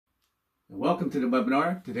Welcome to the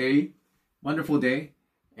webinar today. Wonderful day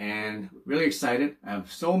and really excited. I have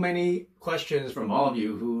so many questions from all of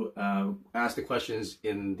you who asked the questions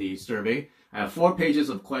in the survey. I have 4 pages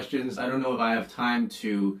of questions. I don't know if I have time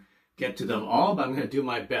to get to them all, but I'm going to do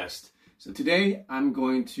my best. So today I'm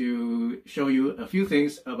going to show you a few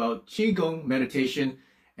things about Qigong meditation,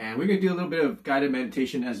 and we're going to do a little bit of guided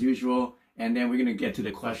meditation as usual, and then we're going to get to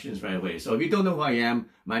the questions right away. So if you don't know who I am,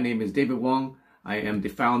 my name is David Wong. I am the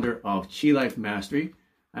founder of Qi Life Mastery.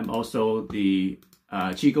 I'm also the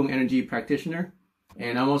Qigong energy practitioner,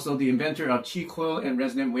 and I'm also the inventor of Qi coil and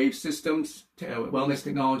resonant wave systems, wellness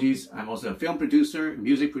technologies. I'm also a film producer,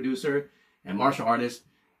 music producer, and martial artist.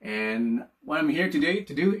 And what I'm here today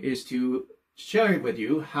to do is to share with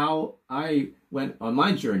you how I went on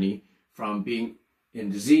my journey from being in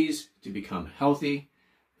disease to become healthy,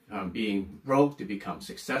 from being broke to become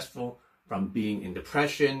successful, from being in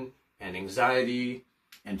depression and anxiety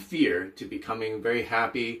and fear to becoming very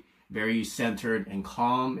happy, very centered and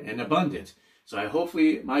calm and abundant. So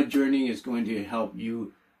hopefully my journey is going to help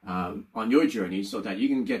you on your journey so that you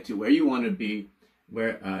can get to where you want to be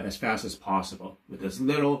as fast as possible with as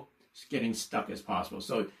little getting stuck as possible.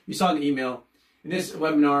 So you saw the email. In this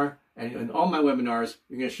webinar and in all my webinars,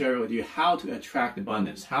 we're going to share with you how to attract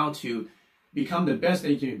abundance, how to become the best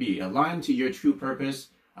that you can be, aligned to your true purpose,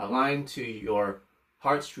 aligned to your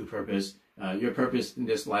heart's true purpose, your purpose in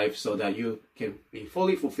this life, so that you can be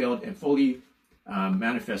fully fulfilled and fully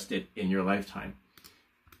manifested in your lifetime.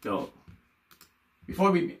 So before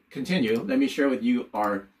we continue, let me share with you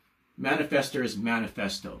our Manifestors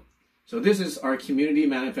Manifesto. So this is our community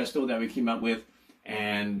manifesto that we came up with,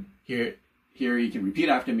 and here you can repeat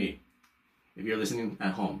after me if you're listening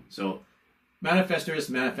at home. So Manifestors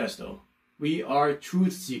Manifesto. We are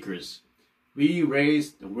truth seekers. We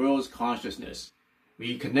raise the world's consciousness.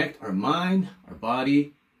 We connect our mind, our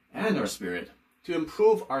body, and our spirit to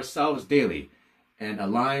improve ourselves daily and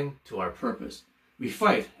align to our purpose. We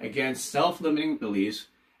fight against self-limiting beliefs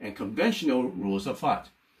and conventional rules of thought.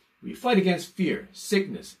 We fight against fear,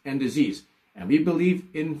 sickness, and disease, and we believe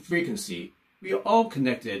in frequency. We are all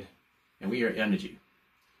connected, and we are energy.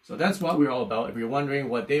 So that's what we're all about. If you're wondering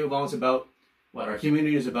what David Wong is about, what our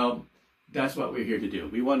community is about, that's what we're here to do.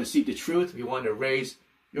 We want to seek the truth. We want to raise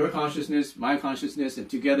your consciousness, my consciousness, and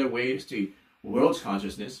together waves to world's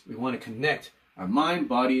consciousness. We want to connect our mind,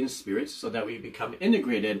 body, and spirit so that we become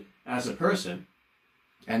integrated as a person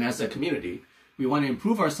and as a community. We want to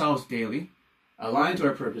improve ourselves daily, align to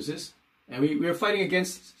our purposes, and we're fighting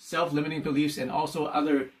against self-limiting beliefs and also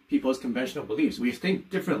other people's conventional beliefs. We think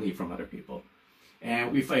differently from other people.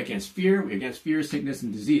 And we fight against fear, sickness,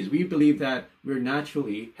 and disease. We believe that we're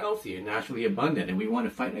naturally healthy and naturally abundant, and we want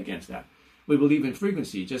to fight against that. We believe in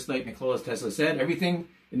frequency, just like Nikola Tesla said. Everything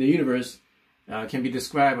in the universe can be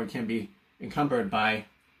described or can be encumbered by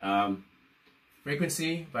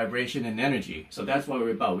frequency, vibration, and energy. So that's what we're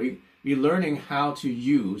about. We're learning how to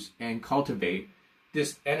use and cultivate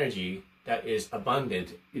this energy that is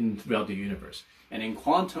abundant throughout the universe. And in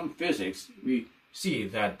quantum physics, we see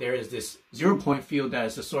that there is this zero-point field that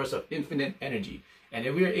is the source of infinite energy. And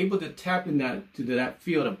if we are able to tap into that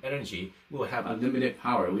field of energy, we'll have unlimited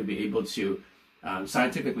power. We'll be able to,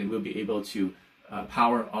 scientifically, we'll be able to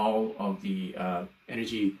power all of the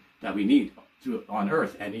energy that we need on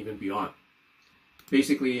Earth and even beyond.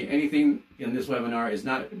 Basically, anything in this webinar is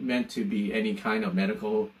not meant to be any kind of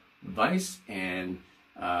medical advice, and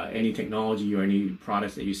any technology or any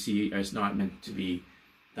products that you see is not meant to be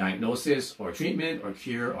diagnosis or treatment or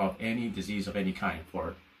cure of any disease of any kind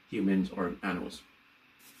for humans or animals.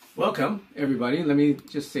 Welcome, everybody. Let me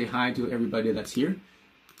just say hi to everybody that's here.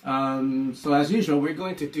 So as usual, we're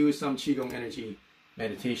going to do some Qigong energy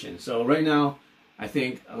meditation. So right now, I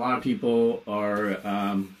think a lot of people are,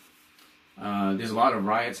 there's a lot of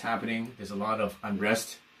riots happening. There's a lot of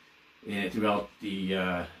unrest throughout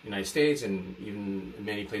the United States and even in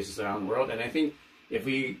many places around the world. And I think if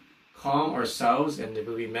we calm ourselves and if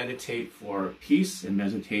we meditate for peace and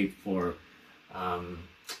meditate for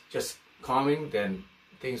just calming, then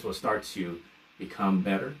things will start to become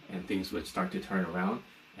better and things would start to turn around,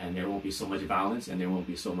 and there won't be so much violence and there won't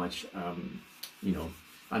be so much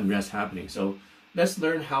unrest happening. So let's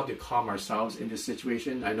learn how to calm ourselves in this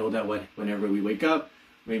situation. I know that whenever we wake up,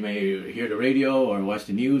 we may hear the radio or watch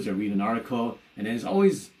the news or read an article, and there's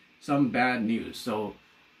always some bad news. So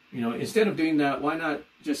instead of doing that, why not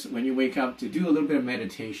just when you wake up to do a little bit of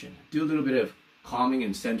meditation, do a little bit of calming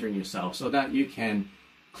and centering yourself so that you can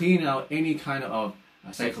clean out any kind of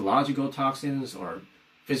psychological toxins or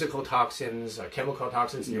physical toxins or chemical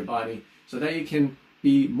toxins in your body so that you can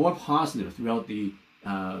be more positive throughout the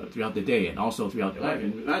throughout the day and also throughout your life.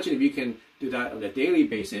 And imagine if you can do that on a daily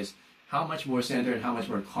basis, how much more centered, how much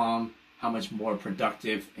more calm, how much more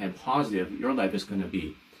productive and positive your life is going to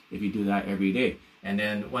be if you do that every day. And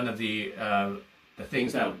then one of the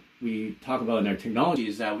things that we talk about in our technology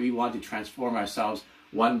is that we want to transform ourselves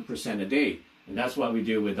 1% a day. And that's what we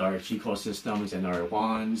do with our Qigong systems and our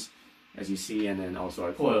wands, as you see, and then also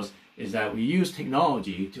our coils, is that we use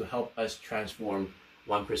technology to help us transform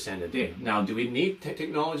 1% a day. Now, do we need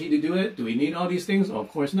technology to do it? Do we need all these things? Oh, of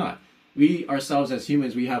course not. We ourselves as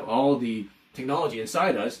humans, we have all the technology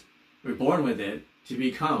inside us. We're born with it to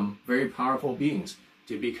become very powerful beings,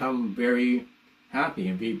 to become very happy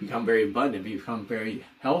and become very abundant, become very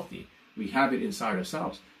healthy. We have it inside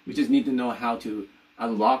ourselves. We just need to know how to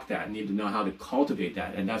unlock that, need to know how to cultivate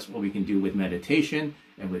that. And that's what we can do with meditation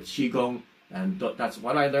and with Qigong. And that's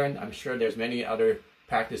what I learned. I'm sure there's many other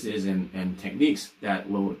practices and techniques that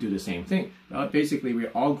will do the same thing. But basically, we're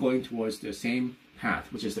all going towards the same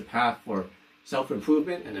path, which is the path for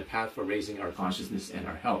self-improvement and the path for raising our consciousness and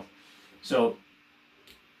our health. So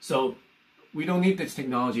we don't need this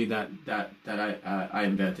technology that I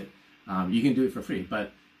invented. You can do it for free,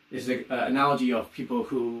 but it's an analogy of people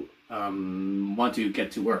who want to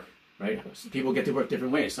get to work, right? People get to work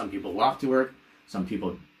different ways. Some people walk to work, some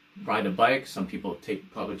people ride a bike, some people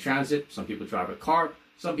take public transit, some people drive a car,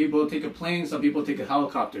 some people take a plane, some people take a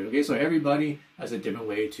helicopter. Okay, so everybody has a different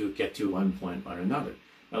way to get to one point or another.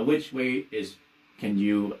 But which way can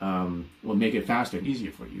you will make it faster and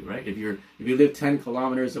easier for you, right? If you live 10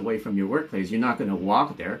 kilometers away from your workplace, you're not going to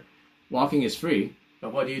walk there. Walking is free,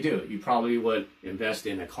 but what do? You probably would invest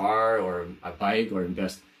in a car or a bike, or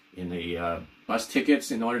invest in the bus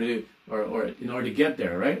tickets in order to get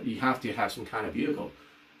there, right? You have to have some kind of vehicle.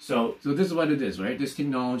 So this is what it is, right? This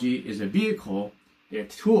technology is a vehicle. They're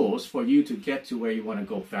tools for you to get to where you want to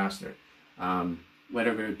go faster,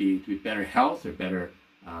 whether it be better health or better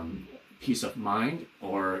peace of mind,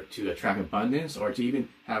 or to attract abundance, or to even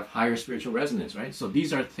have higher spiritual resonance, right? So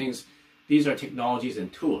these are technologies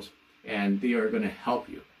and tools, and they are going to help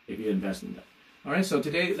you if you invest in them. All right, so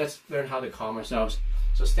today let's learn how to calm ourselves.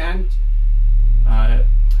 So stand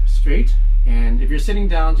straight, and if you're sitting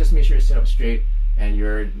down, just make sure you sit up straight and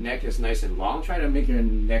your neck is nice and long. Try to make your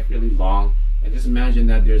neck really long, and just imagine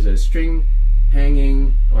that there's a string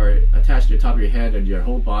hanging or attached to the top of your head, and your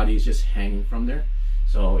whole body is just hanging from there.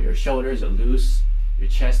 So your shoulders are loose, your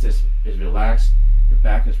chest is relaxed, your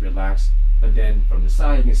back is relaxed, but then from the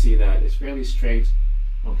side you can see that it's fairly straight.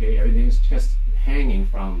 Okay, everything's just hanging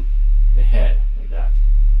from the head like that.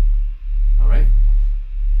 All right,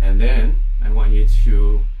 and then I want you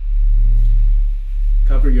to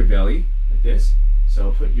cover your belly like this.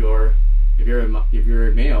 So if you're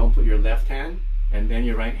a male, put your left hand and then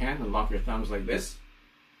your right hand and lock your thumbs like this.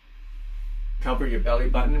 Cover your belly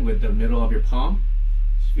button with the middle of your palm.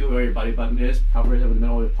 Feel where your belly button is, cover it with the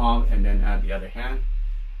middle of your palm, and then add the other hand,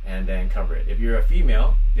 and then cover it. If you're a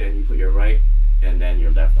female, then you put your right and then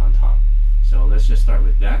your left on top. So let's just start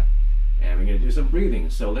with that, and we're going to do some breathing.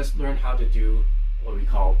 So let's learn how to do what we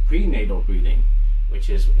call prenatal breathing, which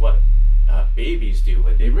is what babies do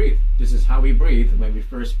when they breathe. This is how we breathe when we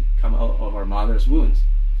first come out of our mother's wounds,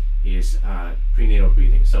 is prenatal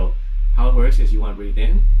breathing. So how it works is you want to breathe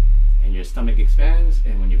in, and your stomach expands,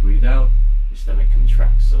 and when you breathe out, your stomach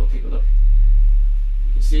contracts. So take a look.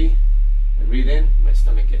 You can see, I breathe in, my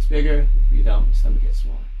stomach gets bigger. Breathe out, my stomach gets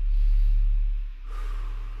smaller.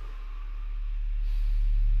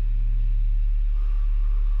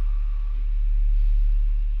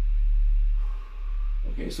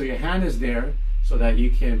 Okay, so your hand is there so that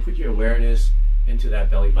you can put your awareness into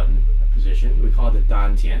that belly button position. We call it the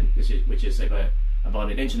dantian, which is like about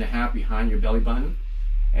 1.5 inches behind your belly button.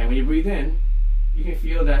 And when you breathe in, you can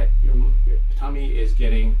feel that your tummy is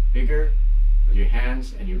getting bigger with your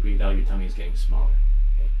hands, and you breathe out, your tummy is getting smaller.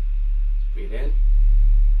 Okay? So breathe in,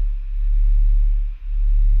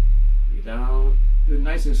 breathe out, do it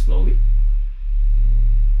nice and slowly.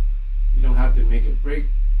 You don't have to make a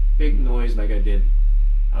big noise like I did.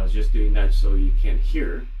 I was just doing that so you can't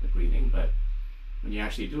hear the breathing, but when you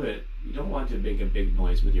actually do it, you don't want to make a big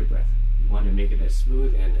noise with your breath. You want to make it as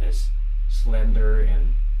smooth and as slender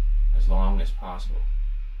and as long as possible.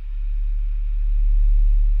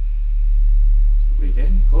 So breathe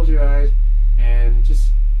in, close your eyes, and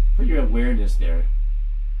just put your awareness there.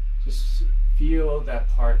 Just feel that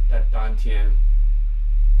part, that dantian,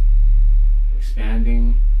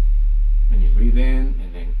 expanding when you breathe in,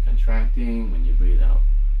 and then contracting when you breathe out.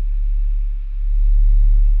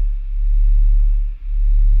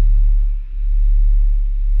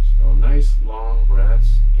 So nice long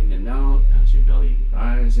breaths in and out as your belly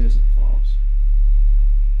rises and falls.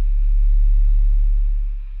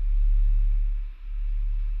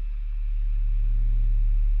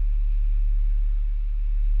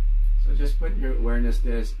 put your awareness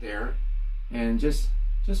there, and just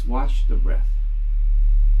watch the breath.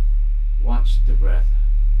 Watch the breath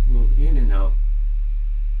move in and out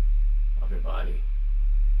of your body.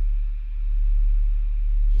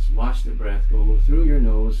 Just watch the breath go through your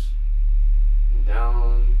nose and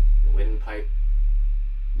down the windpipe.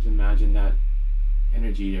 Just imagine that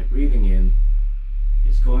energy you're breathing in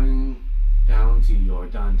is going down to your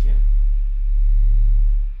dantian.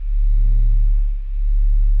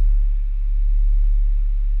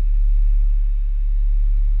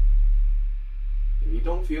 If you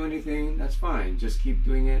don't feel anything, that's fine. Just keep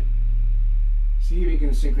doing it. See if you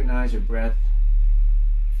can synchronize your breath.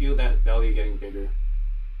 Feel that belly getting bigger.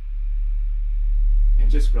 And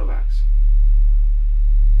just relax.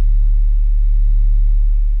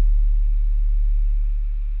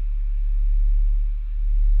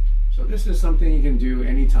 So this is something you can do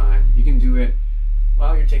anytime. You can do it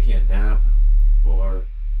while you're taking a nap, or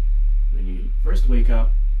when you first wake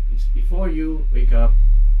up. Before you wake up,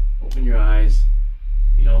 open your eyes.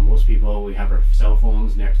 You know, most people, we have our cell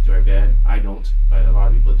phones next to our bed. I don't, but a lot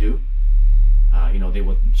of people do. You know, they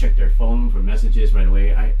will check their phone for messages right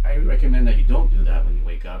away. I recommend that you don't do that when you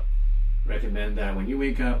wake up. Recommend that when you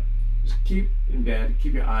wake up, just keep in bed,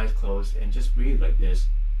 keep your eyes closed, and just breathe like this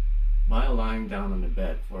while lying down on the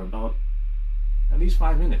bed for about at least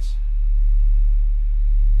 5 minutes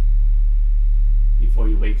before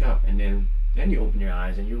you wake up. And then you open your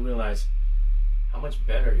eyes and you realize how much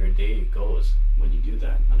better your day goes when you do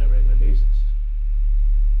that on a regular basis.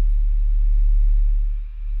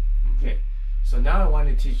 Okay, so now I want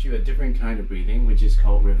to teach you a different kind of breathing, which is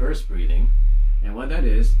called reverse breathing. And what that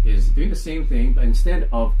is doing the same thing, but instead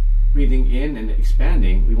of breathing in and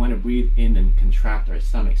expanding, we want to breathe in and contract our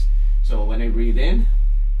stomachs. So when I breathe in,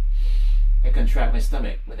 I contract my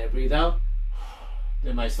stomach. When I breathe out,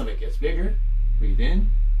 then my stomach gets bigger. Breathe in,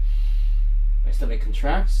 my stomach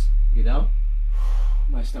contracts. Breathe out,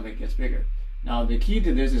 my stomach gets bigger. Now the key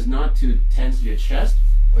to this is not to tense your chest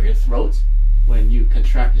or your throat when you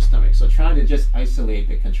contract your stomach. So try to just isolate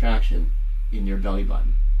the contraction in your belly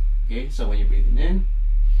button. Okay, so when you're breathing in,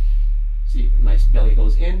 see my belly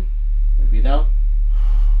goes in. When I breathe out,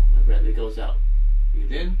 my belly goes out.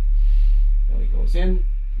 Breathe in, belly goes in.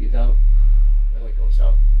 Breathe out, belly goes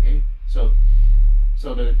out. Okay, so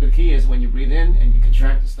the key is when you breathe in and you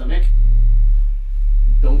contract the stomach,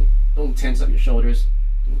 don't tense up your shoulders.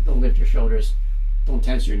 Don't lift your shoulders. Don't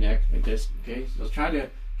tense your neck like this. Okay, so try to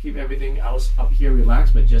keep everything else up here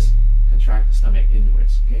relaxed, but just contract the stomach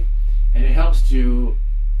inwards. Okay, and it helps to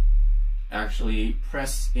actually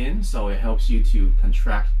press in, so it helps you to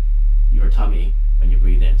contract your tummy when you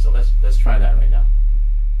breathe in. So let's try that right now.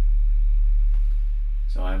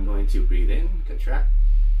 So I'm going to breathe in, contract,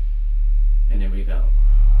 and then breathe out.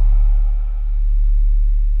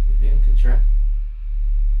 Breathe in, contract,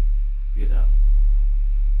 breathe out.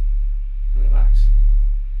 Relax.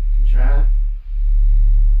 Contract,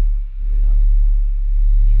 breathe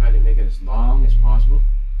out. Try to make it as long as possible.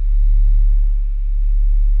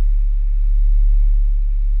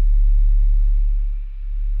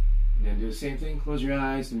 And then do the same thing. Close your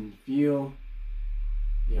eyes and feel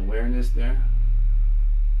the awareness there.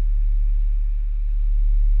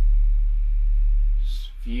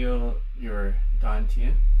 Just feel your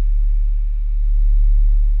dantian.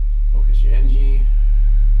 Focus your energy.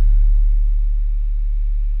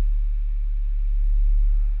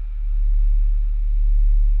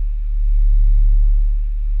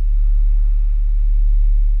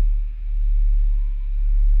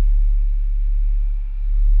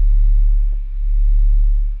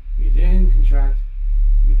 Breathe in, contract,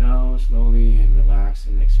 breathe out slowly, and relax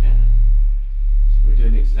and expand. So we're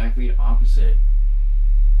doing exactly opposite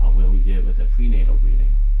of what we did with the prenatal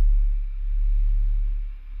breathing.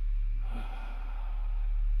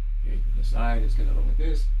 Okay, to the side, it's going to look like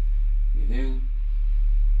this. Breathe in,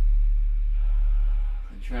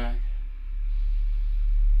 contract,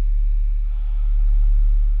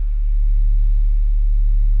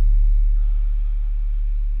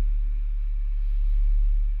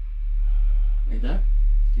 like that.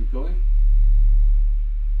 Keep going.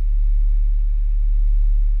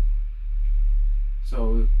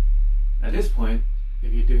 So at this point,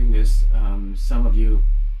 if you're doing this, some of you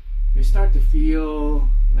start to feel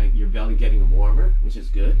like your belly getting warmer, which is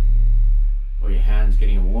good, or your hands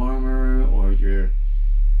getting warmer, or your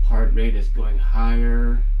heart rate is going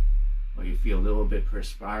higher, or you feel a little bit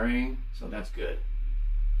perspiring, so that's good.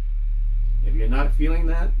 If you're not feeling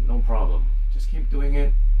that, no problem. Just keep doing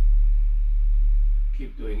it.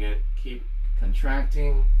 Keep doing it. Keep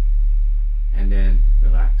contracting, and then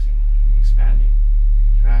relaxing, expanding,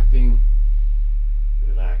 contracting,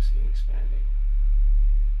 relaxing, expanding.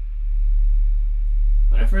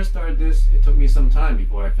 When I first started this, it took me some time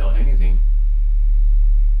before I felt anything.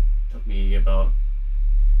 It took me about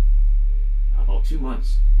 2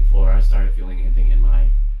 months before I started feeling anything in my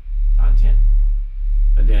dantian.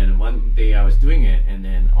 But then one day I was doing it, and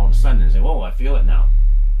then all of a sudden I said, "Whoa, I feel it now."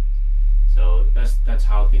 So that's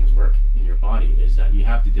how things work in your body, is that you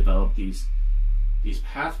have to develop these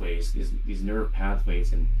pathways, these nerve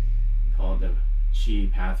pathways, and we call them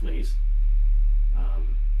qi pathways.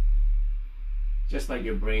 Just like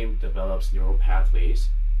your brain develops neural pathways,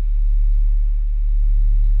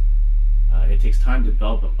 it takes time to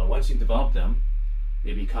develop them, but once you develop them,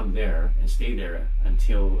 they become there and stay there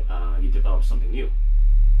until you develop something new.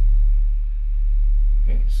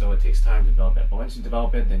 Okay, so it takes time to develop it, but once you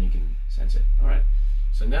develop it, then you can sense it. All right,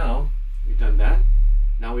 so now we've done that.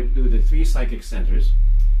 Now we do the 3 psychic centers.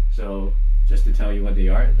 So just to tell you what they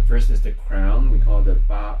are, the first is the crown. We call it the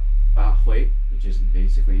ba hui, which is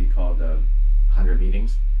basically called the 100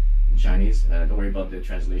 meetings in Chinese. Don't worry about the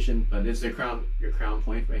translation, but it's the crown, your crown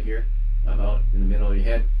point right here, about in the middle of your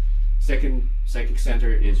head. Second psychic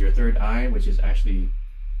center is your third eye, which is actually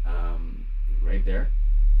right there.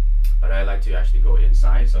 But I like to actually go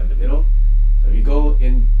inside, so in the middle. So you go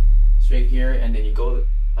in straight here, and then you go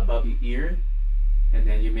above the ear, and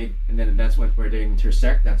then that's where they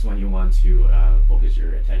intersect. That's when you want to focus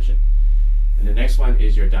your attention. And the next one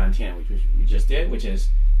is your dantian, which we just did, which is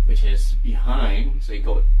behind. So you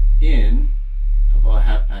go in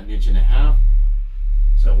about an inch and a half.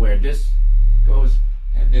 So where this goes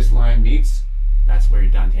and this line meets, that's where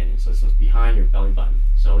your dantian is. So it's behind your belly button.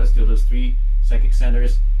 So let's do those 3 psychic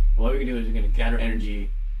centers. And what we're going to do is we're going to gather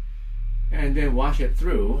energy and then wash it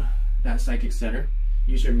through that psychic center.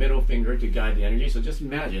 Use your middle finger to guide the energy. So just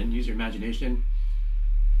imagine, use your imagination.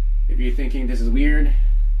 If you're thinking this is weird,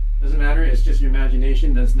 doesn't matter. It's just your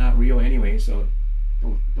imagination. That's not real anyway. So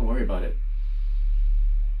don't worry about it.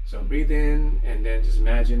 So breathe in, and then just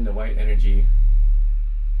imagine the white energy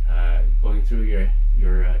going through your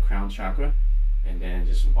crown chakra, and then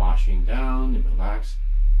just washing down and relax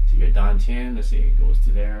to your dantian. Let's say it goes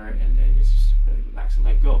to there, and then just really relax and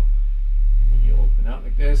let go. And then you open up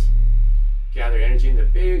like this. Gather energy in the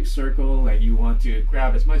big circle, like you want to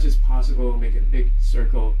grab as much as possible, make a big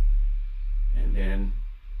circle, and then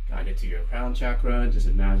guide it to your crown chakra. Just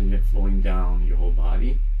imagine it flowing down your whole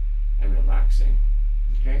body and relaxing.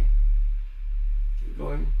 Okay? Keep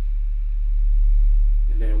going.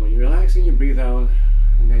 And then when you're relaxing, you breathe out,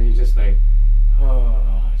 and then you just like,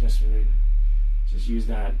 just use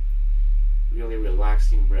that really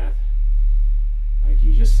relaxing breath. Like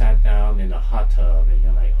you just sat down in a hot tub and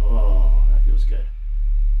you're like, oh, that feels good.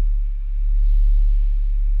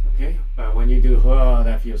 Okay, but when you do, oh,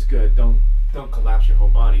 that feels good, don't collapse your whole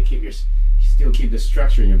body. Still keep the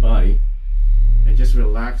structure in your body, and just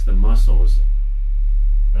relax the muscles.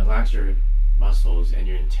 Relax your muscles and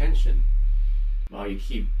your intention while you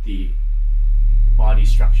keep the body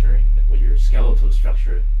structure, with your skeletal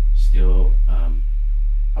structure, still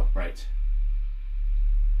upright.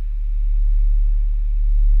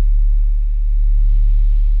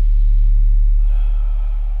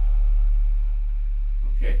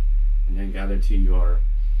 Okay, and then gather to your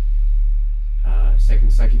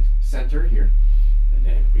second psychic center here, and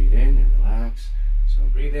then breathe in and relax. So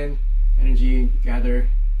breathe in, energy, gather,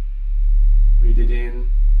 breathe it in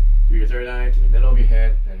through your third eye to the middle of your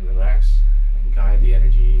head, and relax and guide the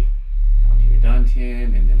energy down to your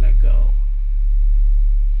dantian, and then let go.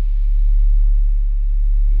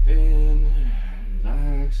 Breathe in,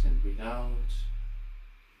 relax, and breathe out.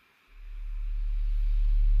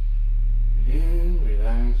 Breathe in,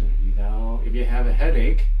 relax, and breathe out. If you have a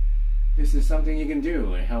headache, this is something you can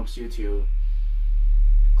do. It helps you to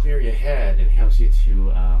clear your head, and helps you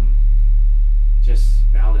to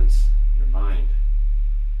just balance your mind.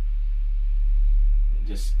 And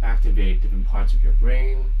just activate different parts of your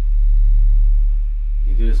brain. You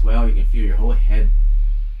can do this well, you can feel your whole head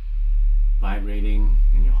vibrating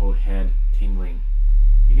and your whole head tingling.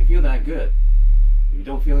 You can feel that good. If you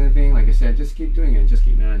don't feel anything, like I said, just keep doing it and just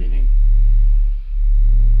keep imagining.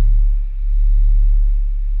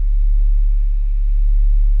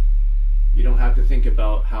 You don't have to think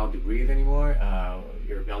about how to breathe anymore,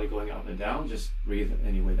 your belly going up and down. Just breathe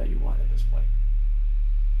any way that you want at this point.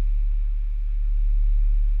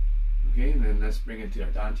 Okay, and then let's bring it to our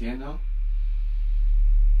dantian now.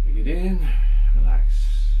 Bring it in,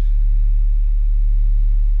 relax.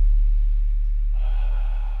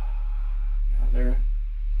 Gather.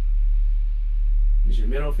 Use your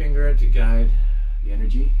middle finger to guide the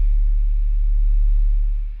energy.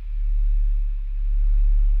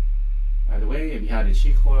 By the way, if you had the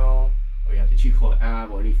chi coil, or you have the chi coil app,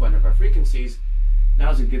 or any one of our frequencies,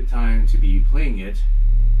 now's a good time to be playing it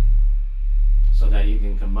so that you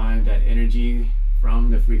can combine that energy from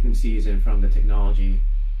the frequencies and from the technology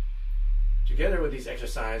together with these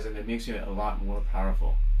exercises, and it makes it a lot more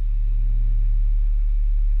powerful.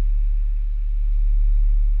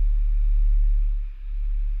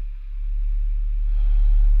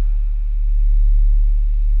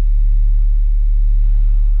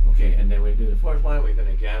 Okay, and then we do the fourth one. We're going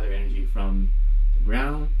to gather energy from the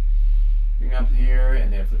ground, bring up here,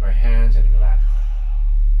 and then flip our hands and relax.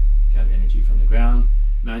 Gather energy from the ground.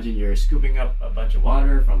 Imagine you're scooping up a bunch of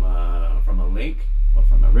water from a lake or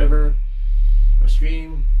from a river or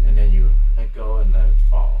stream, and then you let go and let it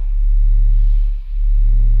fall.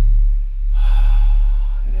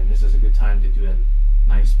 And then this is a good time to do a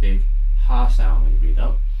nice big ha sound when you breathe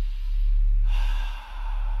out.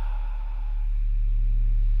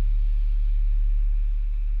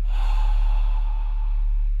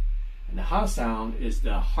 And the ha sound is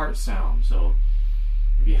the heart sound. So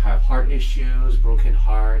if you have heart issues, broken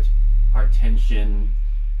heart, heart tension,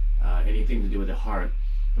 anything to do with the heart,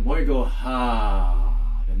 the more you go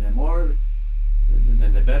ha,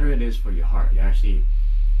 then the better it is for your heart. You're actually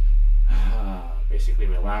basically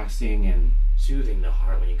relaxing and soothing the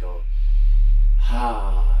heart when you go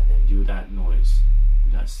ha, and then do that noise,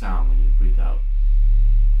 do that sound when you breathe out.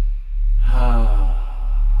 Ha.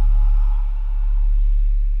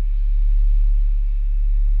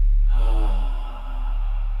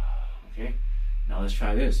 Okay, now let's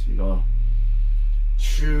try this. You go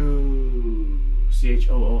choo,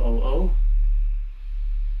 C-H-O-O-O-O,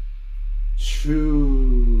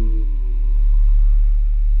 choo,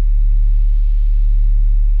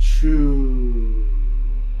 choo.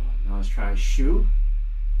 Now let's try shoo,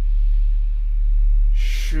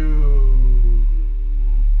 shoo,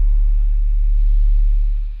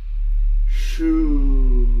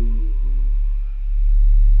 shoo,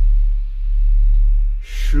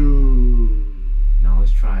 shoo. Now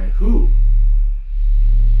let's try who.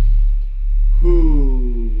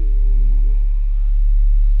 Who.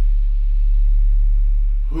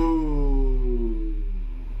 Who.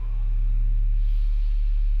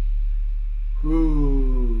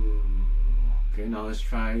 Who. Okay, now let's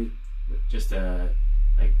try just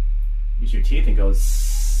like use your teeth and go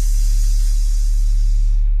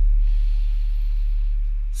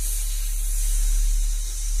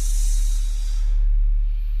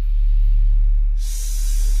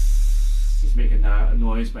make a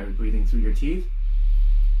noise by breathing through your teeth.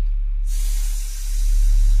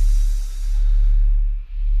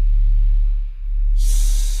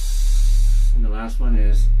 And the last one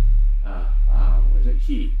is, what is it?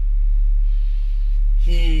 He.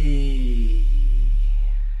 He.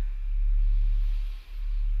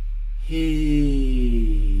 He.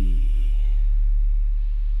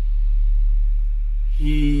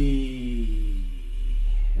 He.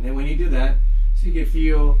 And then when you do that, so you can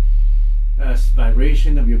feel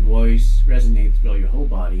vibration of your voice resonate throughout your whole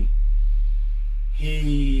body.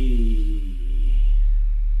 He.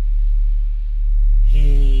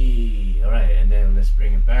 All right, and then let's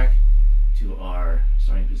bring it back to our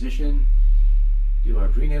starting position. Do our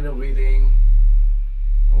prenatal breathing,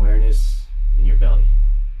 awareness in your belly.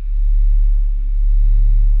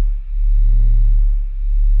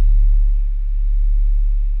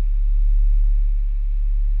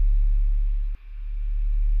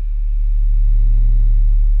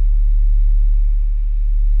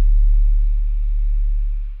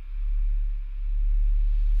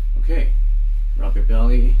 Okay, drop your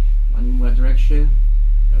belly one direction,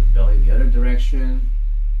 drop your belly the other direction,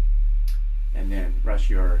 and then brush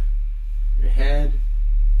your head.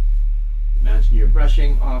 Imagine you're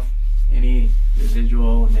brushing off any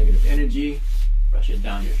residual negative energy. Brush it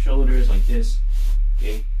down your shoulders like this.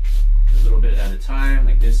 Okay, a little bit at a time,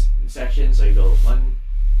 like this in sections. So you go one,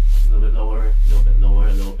 a little bit lower, a little bit lower,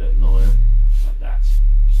 a little bit lower, like that.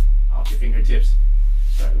 Off your fingertips.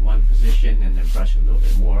 Start in one position and then brush a little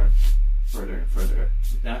bit more, further and further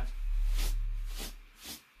with that.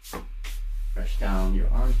 Brush down your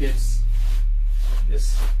armpits, like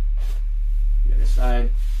this. The other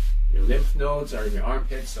side. Your lymph nodes are in your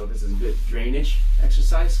armpits, so this is a good drainage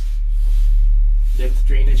exercise. Lymph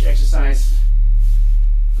drainage exercise.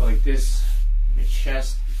 Go like this. Your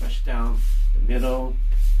chest, brush down the middle,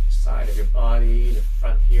 the side of your body, the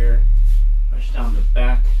front here. Brush down the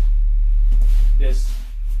back. This.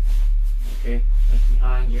 Okay, that's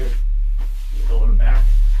behind your lower back,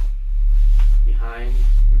 behind,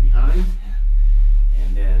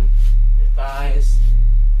 and then your thighs,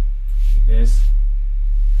 like this,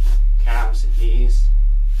 calves and knees.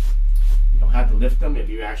 You don't have to lift them. If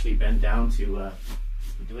you actually bend down to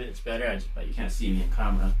do it, it's better. But you can't see me in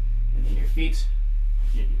camera. And then your feet,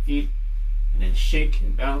 and then shake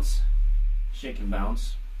and bounce, shake and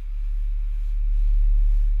bounce.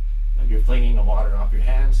 Like you're flinging the water off your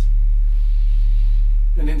hands.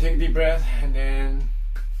 And then take a deep breath, and then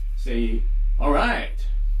say, "All right."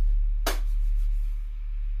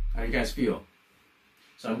 How do you guys feel?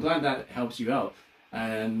 So I'm glad that helps you out.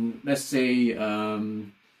 And let's say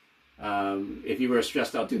if you were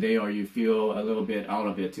stressed out today, or you feel a little bit out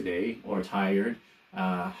of it today, or tired,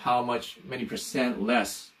 many percent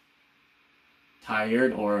less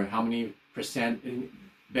tired, or how many percent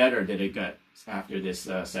better did it get after this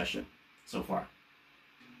session so far?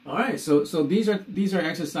 All right, so these are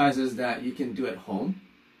exercises that you can do at home.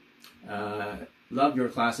 Love your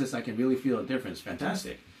classes. I can really feel a difference.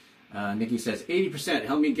 Fantastic. Nikki says 80%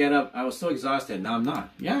 help me get up. I was so exhausted. Now I'm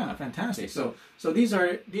not. Yeah, fantastic. So these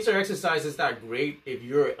are exercises that are great if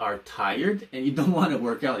you are tired and you don't want to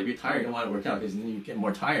work out. If you're tired, you don't want to work out because then you get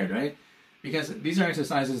more tired, right? Because these are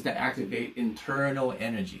exercises that activate internal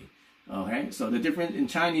energy. Okay, so the difference in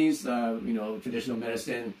Chinese, traditional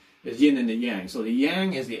medicine is yin and the yang. So the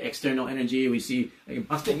yang is the external energy. We see you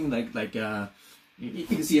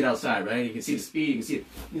can see it outside, right? You can see the speed. You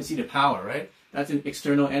can see the power, right? That's an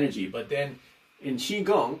external energy. But then in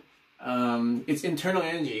Qigong, it's internal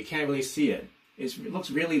energy. You can't really see it. It looks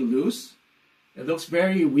really loose. It looks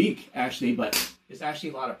very weak, actually, but it's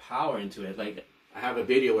actually a lot of power into it. Like I have a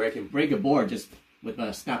video where I can break a board just with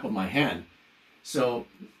a snap of my hand. So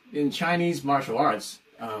in Chinese martial arts,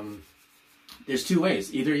 there's two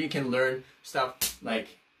ways. Either you can learn stuff like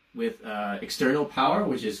with external power,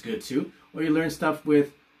 which is good too, or you learn stuff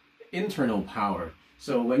with internal power.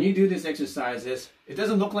 So when you do these exercises, it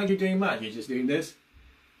doesn't look like you're doing much. You're just doing this.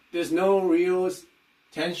 There's no real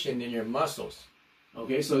tension in your muscles.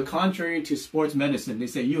 Okay, so contrary to sports medicine, they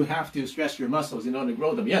say you have to stress your muscles in order to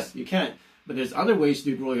grow them. Yes, you can, but there's other ways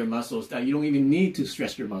to grow your muscles that you don't even need to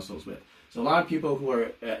stress your muscles with. So a lot of people who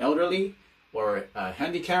are elderly or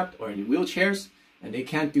handicapped or in wheelchairs, and they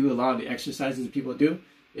can't do a lot of the exercises that people do,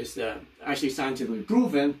 it's actually scientifically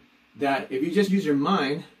proven that if you just use your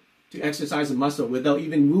mind to exercise a muscle without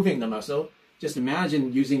even moving the muscle, just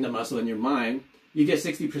imagine using the muscle in your mind, you get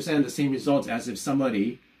 60% of the same results as if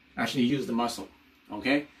somebody actually used the muscle,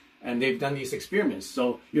 okay? And they've done these experiments.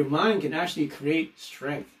 So your mind can actually create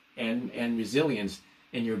strength and resilience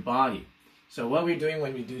in your body. So what we're doing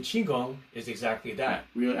when we do Qigong is exactly that.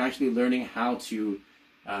 We're actually learning how to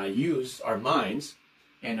use our minds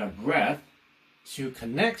and our breath to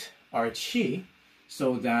connect our Qi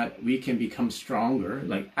so that we can become stronger,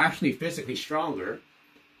 like actually physically stronger,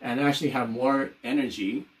 and actually have more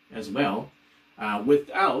energy as well,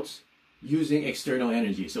 without using external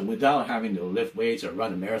energy. So without having to lift weights or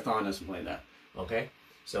run a marathon or something like that, okay?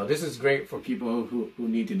 So this is great for people who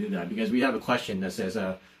need to do that, because we have a question that says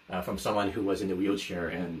from someone who was in a wheelchair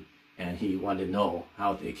and he wanted to know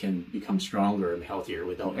how they can become stronger and healthier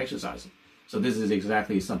without exercising. So this is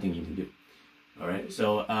exactly something you can do. All right,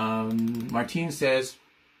 so Martine says,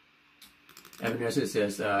 Evan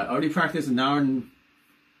says, I already practiced an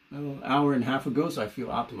hour and a half ago, so I feel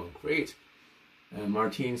optimal. Great. And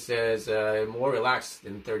Martine says, more relaxed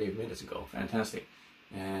than 30 minutes ago. Fantastic.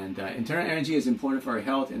 And internal energy is important for our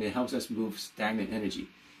health, and it helps us move stagnant energy.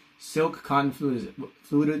 Silk cotton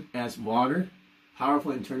fluid as water,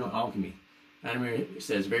 powerful internal alchemy. Anna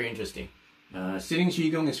says, very interesting. Sitting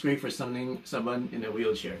Qigong is great for someone in a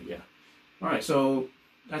wheelchair. Yeah. All right, so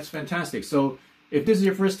that's fantastic. So if this is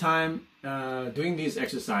your first time doing these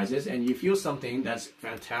exercises and you feel something, that's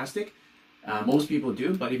fantastic. Most people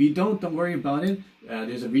do, but if you don't worry about it.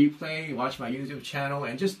 There's a replay. Watch my YouTube channel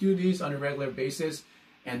and just do these on a regular basis.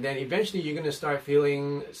 And then eventually you're going to start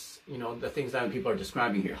feeling, the things that people are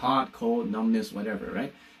describing here: hot, cold, numbness, whatever,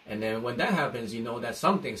 right? And then when that happens, you know that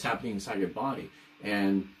something's happening inside your body.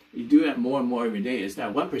 And you do that more and more every day. It's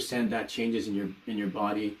that 1% that changes in your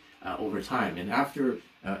body over time. And after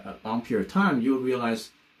a long period of time, you'll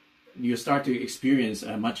realize you start to experience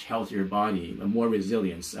a much healthier body, more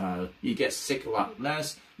resilience. You get sick a lot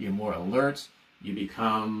less. You're more alert. You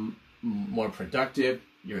become more productive.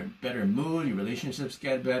 You're in better mood. Your relationships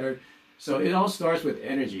get better. So it all starts with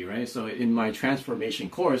energy, right? So in my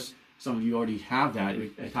transformation course, some of you already have that.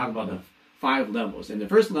 I talk about the 5 levels. And the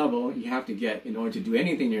first level you have to get in order to do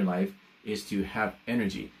anything in your life is to have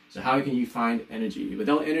energy. So how can you find energy?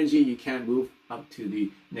 Without energy, you can't move up to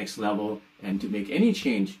the next level and to make any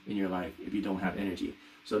change in your life if you don't have energy.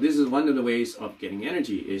 So this is one of the ways of getting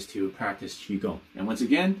energy, is to practice Qigong. And once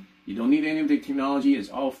again, you don't need any of the technology. It's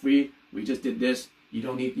all free. We just did this. You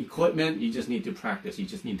don't need equipment. You just need to practice. You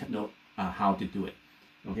just need to know how to do it.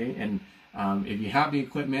 Okay, and if you have the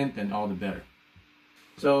equipment, then all the better.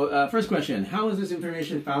 So first question, how is this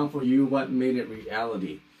information found for you? What made it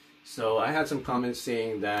reality? So I had some comments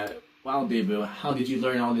saying that, wow, David, how did you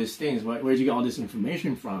learn all these things? Where did you get all this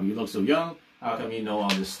information from? You look so young. How come you know all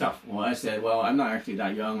this stuff? Well, I said, well, I'm not actually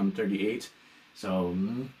that young. I'm 38. So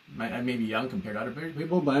I may be young compared to other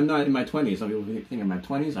people, but I'm not in my 20s. Some people think I'm in my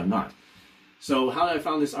 20s. I'm not. So how I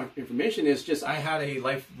found this information is just I had a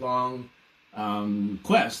lifelong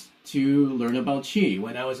quest to learn about Qi.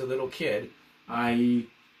 When I was a little kid, I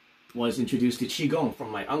was introduced to Qigong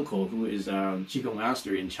from my uncle, who is a Qigong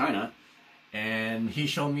master in China. And he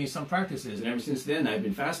showed me some practices. And ever since then, I've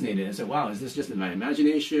been fascinated. I said, wow, is this just in my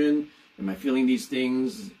imagination? Am I feeling these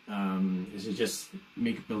things? Is it just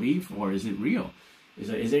make-believe, or is it real? Is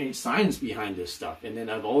there any science behind this stuff? And then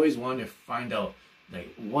I've always wanted to find out,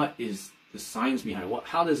 like, what is the science behind it?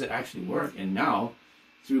 How does it actually work? And now,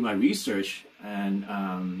 through my research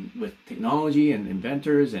and with technology and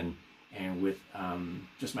inventors and with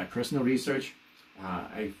just my personal research,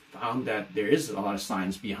 I found that there is a lot of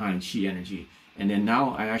science behind Qi energy. And then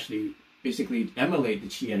now I actually basically emulate the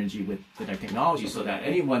Qi energy with the technology so that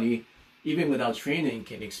anybody, even without training,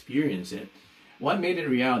 can experience it. What made it a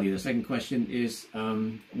reality? The second question is,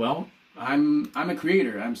 well, I'm a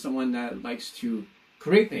creator. I'm someone that likes to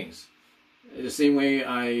create things. The same way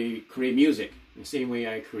I create music, the same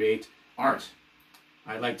way I create art.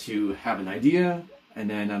 I like to have an idea, and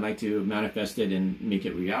then I like to manifest it and make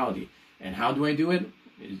it reality. And how do I do it?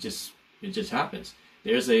 It just happens.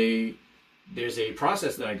 There's a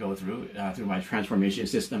process that I go through my transformation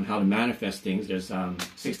system, how to manifest things. There's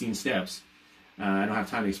 16 steps. I don't have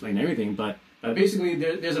time to explain everything, but basically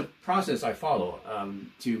there's a process I follow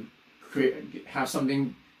to have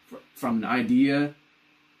something from an idea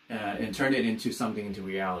and turn it into something into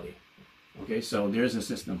reality. Okay, so there's a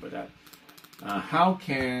system for that. How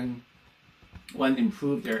can one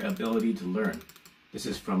improve their ability to learn? This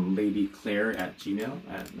is from Lady Claire at Gmail.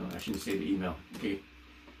 No, I shouldn't say the email. Okay,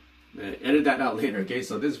 edit that out later. Okay,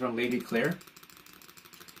 so this is from Lady Claire.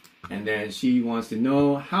 And then she wants to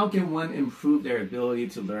know, how can one improve their ability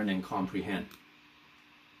to learn and comprehend?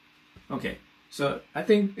 Okay, so I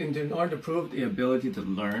think in order to improve the ability to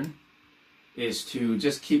learn is to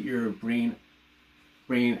just keep your brain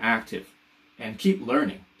active and keep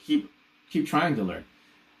learning, keep trying to learn.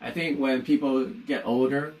 I think when people get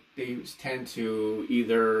older, they tend to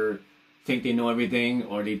either think they know everything,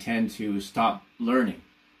 or they tend to stop learning,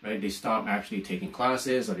 right? They stop actually taking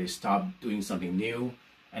classes, or they stop doing something new,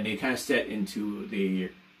 and they kind of set into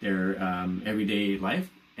their everyday life,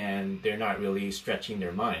 and they're not really stretching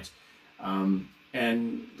their minds.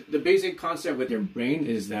 And the basic concept with your brain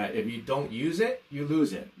is that if you don't use it, you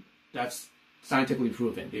lose it. That's scientifically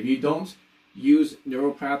proven. If you don't use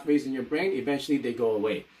neural pathways in your brain, eventually they go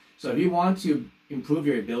away. So if you want to improve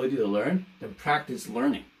your ability to learn, then practice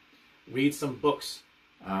learning. Read some books,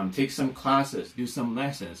 take some classes, do some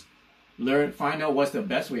lessons. Find out what's the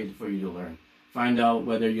best way for you to learn. Find out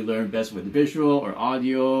whether you learn best with visual or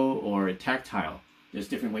audio or tactile. There's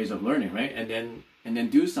different ways of learning, right? And then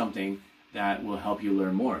do something that will help you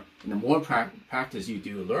learn more. And the more practice you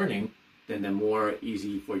do learning, then the more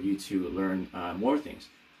easy for you to learn more things.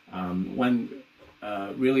 One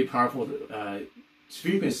really powerful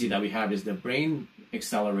frequency that we have is the brain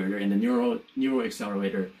accelerator and the neural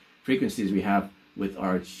accelerator frequencies we have with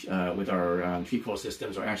our Qi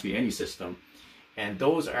systems, or actually any system. And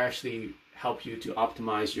those actually help you to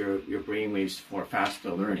optimize your brain waves for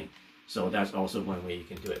faster learning. So that's also one way you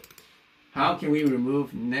can do it. How can we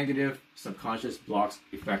remove negative subconscious blocks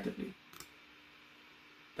effectively?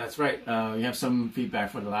 That's right. We have some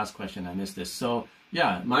feedback for the last question. I missed this. So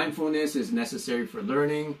yeah, mindfulness is necessary for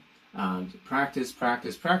learning. Practice.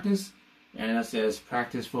 And it says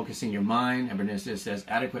practice focusing your mind. And Vanessa says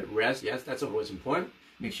adequate rest. Yes, that's always important.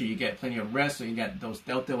 Make sure you get plenty of rest so you get those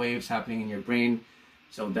delta waves happening in your brain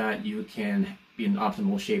so that you can be in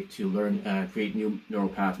optimal shape to learn, create new neural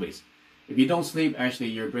pathways. If you don't sleep, actually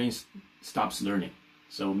your brain stops learning.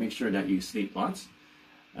 So make sure that you sleep lots.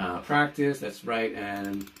 Practice, that's right.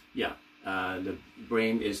 And yeah, the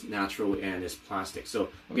brain is natural and is plastic. So,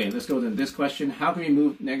 okay, let's go to this question. How can we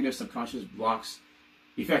remove negative subconscious blocks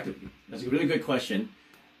effectively? That's a really good question.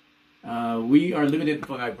 We are limited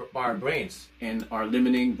by our brains and our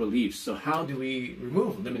limiting beliefs. So how do we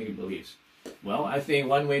remove limiting beliefs? Well, I think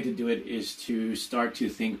one way to do it is to start to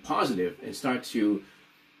think positive and start to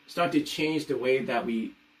change the way that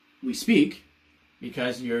we speak,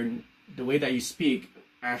 because the way that you speak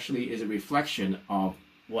actually is a reflection of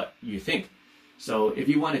what you think. So if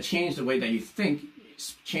you want to change the way that you think,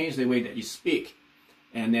 change the way that you speak.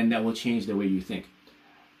 and then that will change the way you think.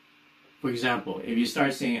 For example, if you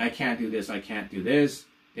start saying, I can't do this, I can't do this,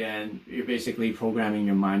 then you're basically programming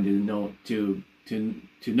your mind to know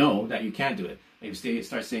that you can't do it. If you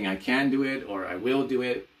start saying, I can do it, or I will do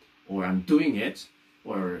it, or I'm doing it,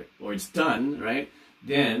 or it's done, right?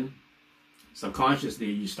 Then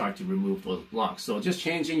subconsciously you start to remove those blocks. So just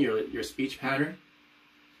changing your speech pattern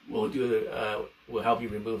will help you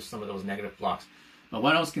remove some of those negative blocks. But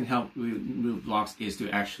what else can help remove blocks is to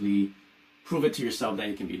actually prove it to yourself that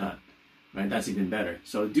it can be done, right? That's even better.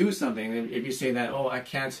 So do something. If you say that, oh, I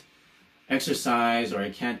can't exercise, or I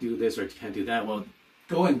can't do this, or I can't do that, well,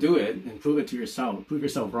 go and do it and prove it to yourself. Prove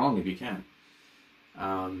yourself wrong if you can.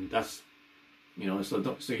 That's,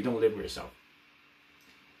 so you don't live with yourself.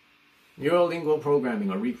 Neurolingual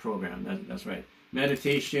programming, or reprogram, that's right.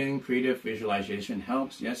 Meditation, creative visualization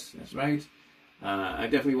helps. Yes, that's right. I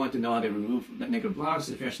definitely want to know how to remove negative blocks,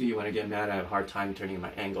 especially when I get mad. I have a hard time turning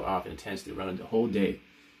my anger off, and it tends to run the whole day.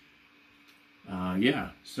 Yeah,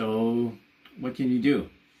 so what can you do?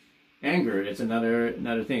 Anger, it's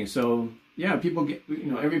another thing. So yeah, people get,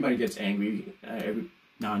 everybody gets angry every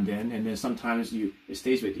now and then sometimes it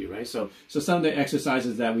stays with you, right? So some of the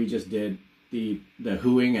exercises that we just did, the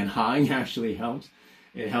hooing and hawing actually helps.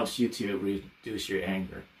 It helps you to reduce your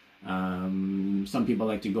anger. Some people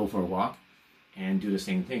like to go for a walk and do the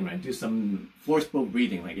same thing, right? Do some forceful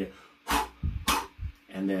breathing, like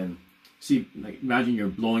and then see, like, imagine you're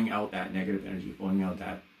blowing out that negative energy, blowing out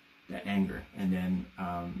that anger, and then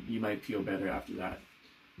you might feel better after that.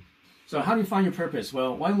 So how do you find your purpose?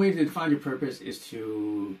 Well, one way to find your purpose is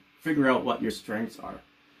to figure out what your strengths are.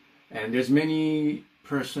 And there's many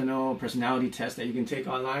personality tests that you can take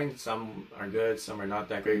online. Some are good, some are not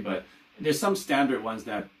that great, but there's some standard ones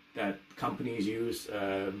that companies use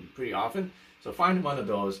pretty often. So find one of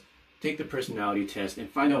those, take the personality test, and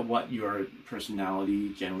find out what your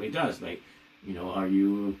personality generally does. Like, are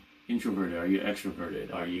you introverted? Are you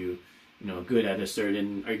extroverted? Are you, good at are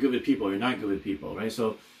you good with people or you're not good with people, right?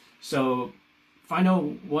 So find out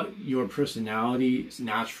what your personality's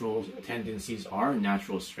natural tendencies are,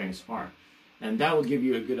 natural strengths are. And that will give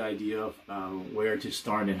you a good idea of where to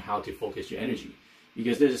start and how to focus your energy.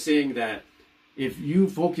 Because there's a saying that if you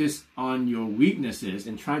focus on your weaknesses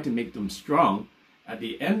and try to make them strong, at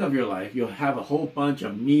the end of your life, you'll have a whole bunch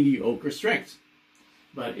of mediocre strengths.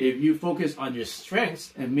 But if you focus on your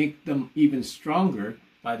strengths and make them even stronger,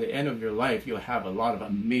 by the end of your life, you'll have a lot of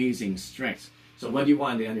amazing strengths. So what do you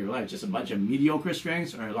want at the end of your life? Just a bunch of mediocre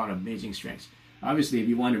strengths or a lot of amazing strengths? Obviously, if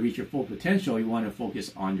you want to reach your full potential, you want to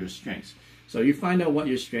focus on your strengths. So you find out what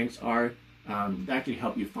your strengths are. That can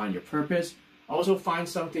help you find your purpose. Also find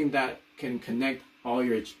something that can connect all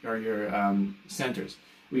your centers.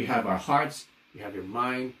 We have our hearts, we have your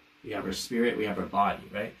mind, we have our spirit, we have our body,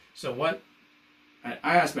 right? So what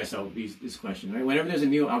I ask myself this question, right? Whenever there's a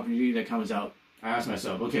new opportunity that comes out, I ask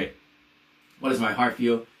myself, okay, what does my heart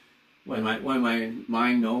feel? What my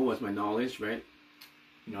mind know? What's my knowledge, right?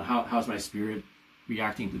 How's my spirit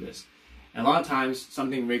reacting to this? And a lot of times,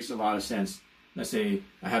 something makes a lot of sense. Let's say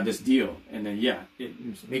I have this deal, and then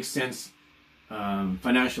it makes sense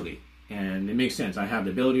financially, and it makes sense. I have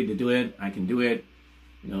the ability to do it. I can do it.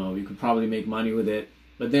 You could probably make money with it.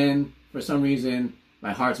 But then, for some reason,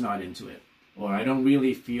 my heart's not into it, or I don't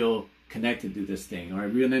really feel connected to this thing, or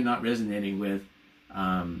I'm really not resonating with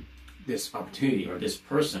this opportunity or this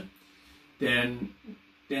person. Then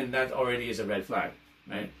that already is a red flag,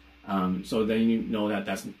 right? So then you know that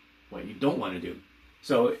that's what you don't want to do.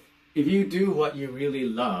 So if you do what you really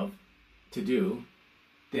love to do,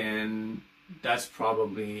 then that's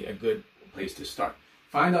probably a good place to start.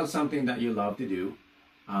 Find out something that you love to do,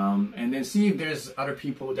 and then see if there's other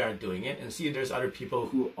people that are doing it, and see if there's other people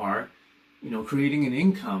who are, creating an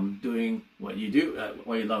income doing what you do,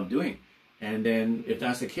 what you love doing. And then if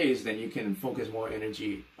that's the case, then you can focus more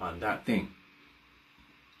energy on that thing.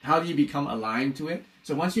 How do you become aligned to it?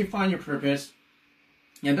 So once you find your purpose,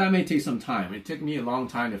 and that may take some time. It took me a long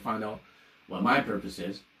time to find out what my purpose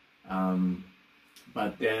is.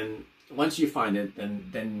 But then once you find it,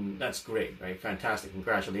 then that's great, right? Fantastic,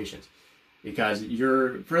 congratulations. Because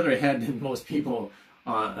you're further ahead than most people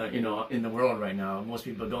in the world right now. Most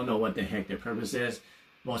people don't know what the heck their purpose is.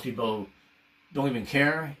 Most people don't even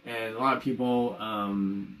care, and a lot of people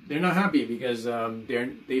they're not happy because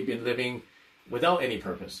they've been living without any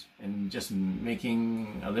purpose and just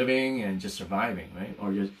making a living and just surviving, right?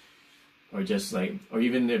 Or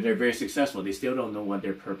even if they're very successful, they still don't know what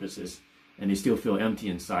their purpose is, and they still feel empty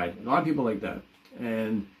inside. A lot of people like that,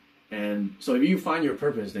 and so if you find your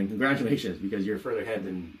purpose, then congratulations, because you're further ahead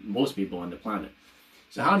than most people on the planet.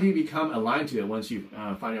 So how do you become aligned to it once you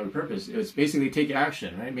find out your purpose? It's basically take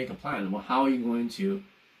action, right? Make a plan. Well, how are you going to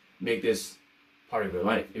make this part of your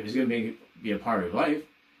life? If it's going to be a part of your life,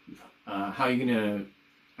 how are you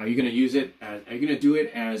gonna use it? Are you gonna do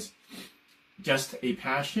it as just a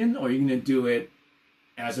passion, or are you gonna do it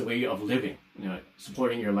as a way of living?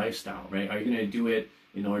 Supporting your lifestyle, right? Are you gonna do it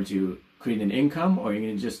in order to create an income, or are you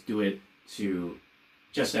gonna just do it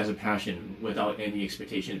just as a passion without any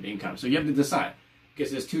expectation of income? So you have to decide,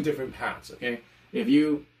 because there's two different paths. Okay, if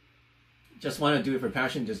you just want to do it for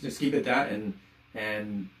passion, just keep it that,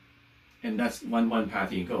 and that's one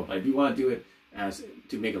path you can go. But if you want to do it as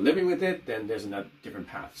to make a living with it, then there's another different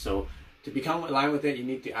path. So to become aligned with it, you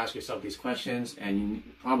need to ask yourself these questions, and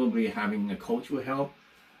probably having a coach will help,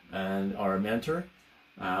 or a mentor,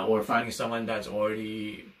 or finding someone that's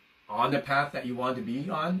already on the path that you want to be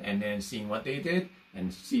on, and then seeing what they did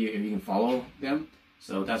and see if you can follow them.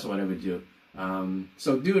 So that's what I would do.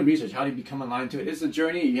 So do the research. How do you become aligned to it? It's a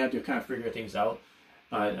journey. You have to kind of figure things out.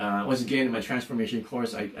 But once again, in my transformation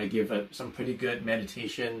course, I give some pretty good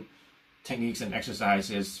meditation techniques and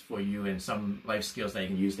exercises for you, and some life skills that you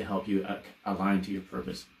can use to help you align to your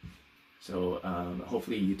purpose. So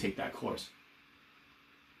hopefully you take that course.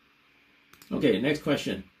 Okay, next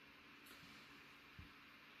question.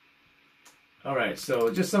 All right,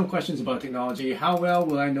 so just some questions about technology. How well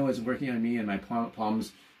will I know it's working on me and my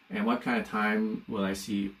palms, and what kind of time will I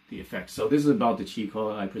see the effects? So this is about the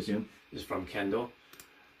Qigong, I presume. This is from Kendall.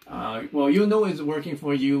 Well, you'll know it's working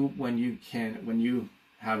for you when you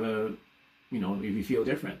have a, if you feel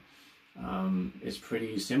different. It's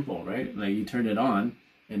pretty simple, right? Like you turn it on,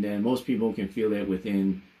 and then most people can feel it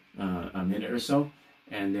within a minute or so.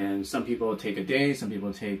 And then some people take a day, some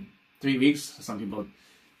people take 3 weeks, some people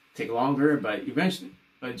take longer, but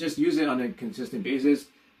just use it on a consistent basis.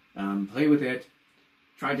 Play with it,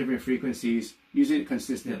 try different frequencies, use it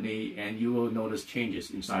consistently, and you will notice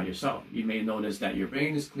changes inside yourself. You may notice that your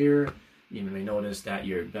brain is clearer. You may notice that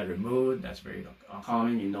you're in better mood. That's very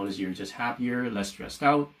calming. You notice you're just happier, less stressed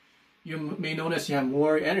out. You may notice you have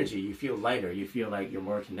more energy. You feel lighter. You feel like you're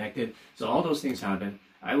more connected. So all those things happen.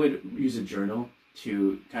 I would use a journal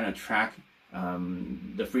to kind of track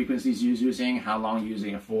the frequencies you're using, how long you're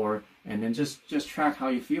using it for, and then just track how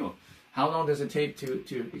you feel. How long does it take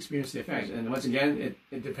to experience the effects? And once again,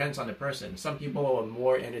 it depends on the person. Some people are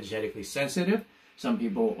more energetically sensitive. Some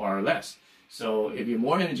people are less. So if you're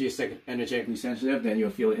more energetically sensitive, then you'll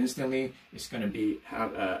feel it instantly. It's going to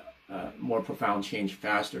have a more profound change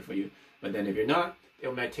faster for you. But then if you're not,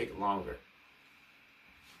 it might take longer.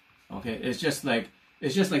 Okay, it's just like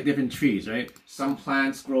different trees, right? Some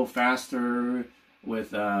plants grow faster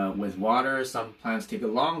with water. Some plants take a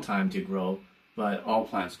long time to grow, but all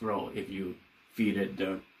plants grow if you feed it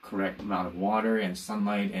the correct amount of water and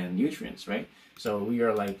sunlight and nutrients, right? So we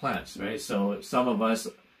are like plants, right? So some of us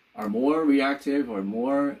are more reactive or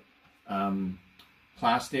more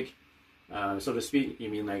plastic, so to speak. You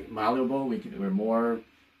mean like malleable? We're more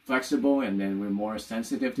flexible, and then we're more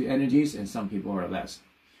sensitive to energies, and some people are less.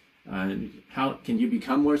 How can you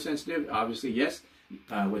become more sensitive? Obviously, yes.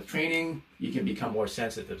 With training, you can become more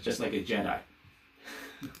sensitive, just like a Jedi.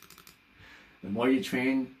 The more you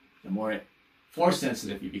train, the more force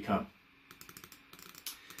sensitive you become.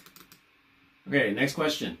 Okay, next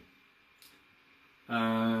question.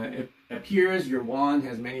 It appears your wand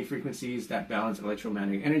has many frequencies that balance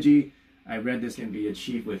electromagnetic energy. I read this can be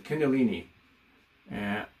achieved with Kundalini.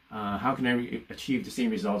 How can I achieve the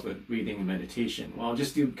same results with breathing and meditation? Well,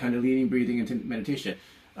 just do Kundalini breathing and meditation.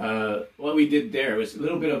 What we did there was a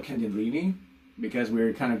little bit of Kundalini, because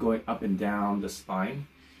we're kind of going up and down the spine.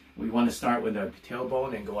 We want to start with the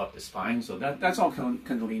tailbone and go up the spine. So that's all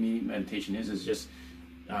Kundalini meditation is. It's just,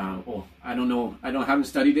 I don't know. Haven't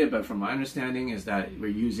studied it, but from my understanding is that we're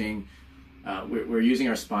using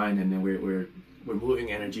our spine, and then we're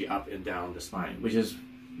moving energy up and down the spine, which is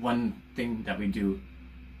one thing that we do.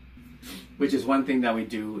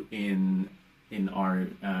 In our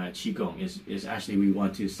Qigong is actually we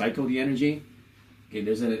want to cycle the energy. Okay,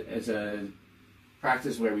 there's a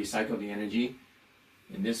practice where we cycle the energy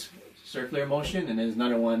in this circular motion, and there's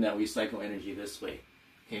another one that we cycle energy this way.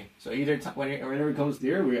 Okay, so whenever it goes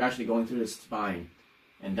there, we're actually going through the spine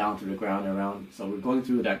and down to the ground and around. So we're going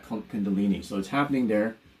through that Kundalini. So it's happening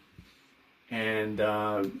there. And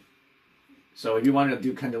so if you want to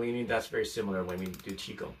do Kundalini, that's very similar when we do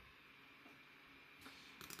Qigong.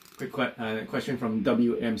 Quick question from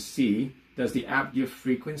WMC. Does the app give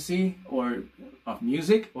frequency of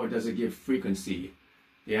music, or does it give frequency?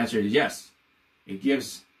 The answer is yes. It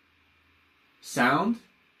gives sound,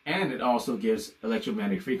 and it also gives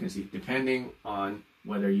electromagnetic frequency, depending on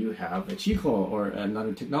whether you have a Qi or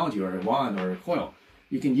another technology or a wand or a coil.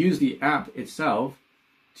 You can use the app itself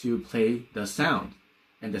to play the sound.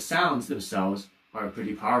 And the sounds themselves are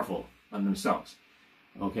pretty powerful on themselves.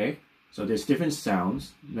 Okay? So there's different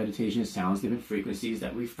sounds, meditation sounds, different frequencies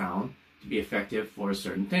that we found to be effective for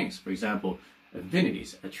certain things. For example,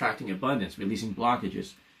 affinities, attracting abundance, releasing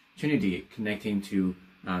blockages, Trinity, connecting to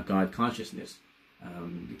God consciousness,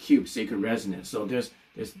 the cube, sacred resonance. So there's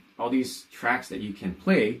all these tracks that you can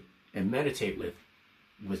play and meditate with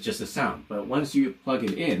just a sound. But once you plug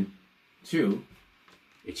it in to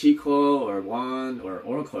a Qi coil or wand or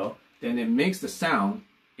aura coil, then it makes the sound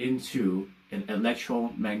into an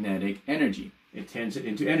electromagnetic energy. It turns it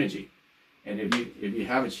into energy. And if you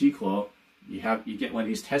have a Qi coil, you get one of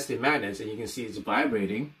these tested magnets, and you can see it's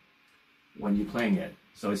vibrating when you're playing it.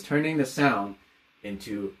 So it's turning the sound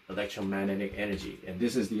into electromagnetic energy, and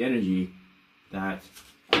this is the energy that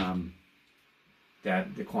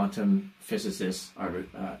that the quantum physicists are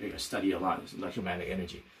study a lot. Is electromagnetic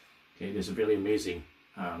energy. Okay, this is really amazing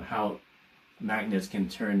how magnets can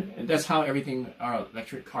turn, and that's how everything our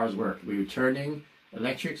electric cars work. We're turning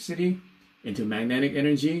electricity into magnetic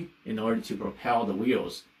energy in order to propel the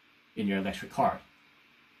wheels in your electric car.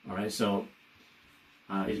 All right, so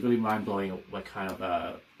it's really mind-blowing what kind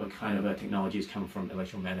of technologies come from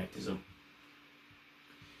electromagnetism.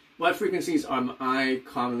 What frequencies am I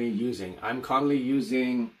commonly using? I'm commonly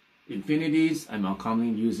using infinities. I'm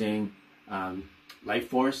commonly using life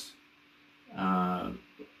force,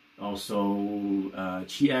 also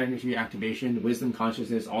Qi energy activation, wisdom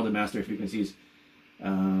consciousness, all the master frequencies.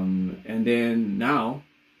 And then now,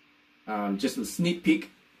 just a sneak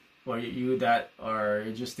peek for you that are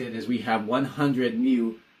interested, is we have 100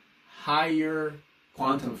 new higher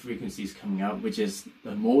quantum frequencies coming out, which is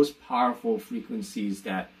the most powerful frequencies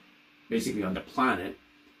that basically on the planet.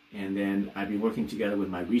 And then I've been working together with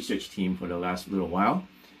my research team for the last little while,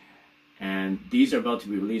 and these are about to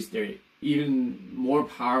be released. They're even more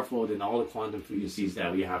powerful than all the quantum frequencies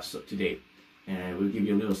that we have to date, and we'll give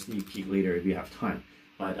you a little sneak peek later if we have time.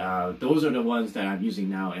 But those are the ones that I'm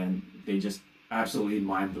using now, and they just absolutely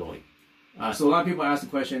mind-blowing. So a lot of people ask the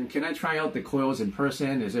question, can I try out the coils in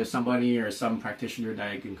person? Is there somebody or some practitioner that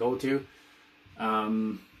I can go to?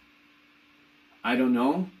 I don't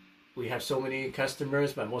know. We have so many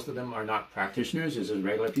customers, but most of them are not practitioners. These are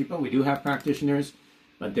regular people. We do have practitioners,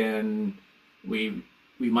 but then we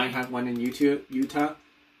might have one in Utah.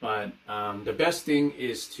 But the best thing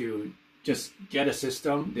is to just get a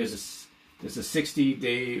system. There's a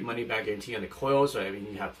 60-day money-back guarantee on the coils, so I mean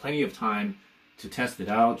you have plenty of time to test it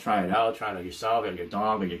out, try it out yourself, or your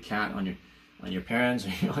dog, or your cat, on your parents,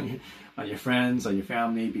 on your friends, on your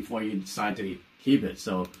family before you decide to keep it.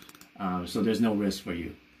 So so there's no risk for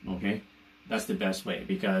you. Okay, that's the best way,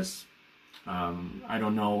 because I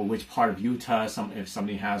don't know which part of Utah, if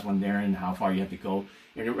somebody has one there, and how far you have to go.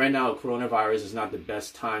 And right now, coronavirus is not the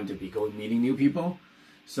best time to be meeting new people.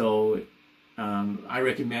 So I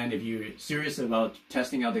recommend, if you're serious about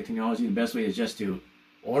testing out the technology, the best way is just to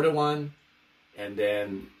order one, and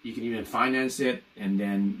then you can even finance it, and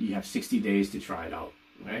then you have 60 days to try it out.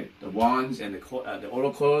 Right? The wands and the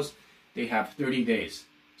oral coils, they have 30 days.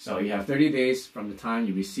 So you have 30 days from the time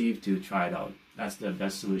you receive to try it out. That's the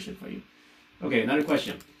best solution for you. Okay, another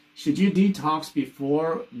question. Should you detox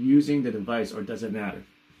before using the device, or does it matter?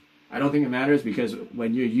 I don't think it matters, because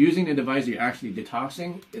when you're using the device, you're actually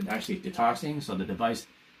detoxing. It's actually detoxing, so the device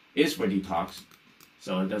is for detox.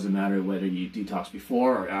 So it doesn't matter whether you detox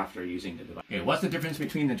before or after using the device. Okay, what's the difference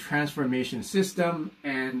between the transformation system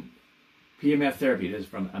and PMF therapy? This is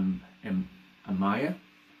from Amaya.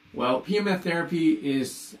 Well, PMF therapy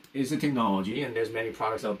is a technology, and there's many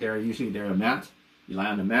products out there. Usually they're a mat. You lie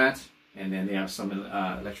on the mat, and then they have some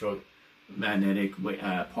electromagnetic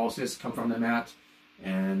pulses come from the mat,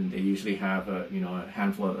 and they usually have a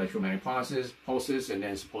handful of electromagnetic pulses, and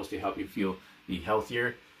then it's supposed to help you be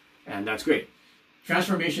healthier, and that's great.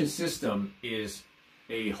 Transformation system is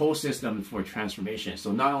a whole system for transformation.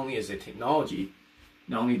 So not only is it technology,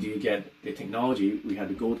 not only do you get the technology, we have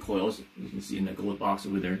the gold coils, you can see in the gold box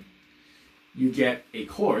over there. You get a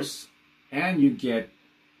course, and you get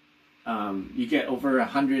over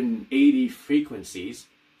 180 frequencies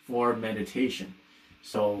for meditation.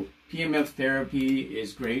 So PMF therapy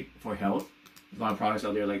is great for health. There's a lot of products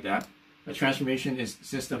out there like that. The transformation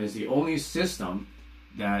system is the only system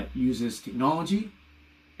that uses technology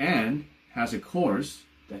and has a course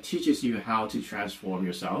that teaches you how to transform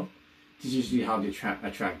yourself, teaches you how to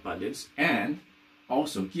attract abundance, and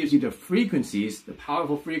also gives you the frequencies, the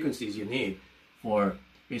powerful frequencies you need for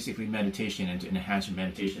basically meditation and to enhance your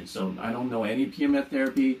meditation. So I don't know any PMF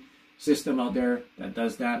therapy system out there that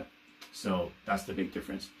does that. So that's the big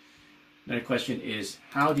difference. Another question is,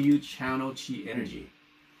 how do you channel chi energy?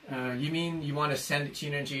 You mean you want to send chi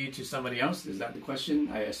energy to somebody else? Is that the question?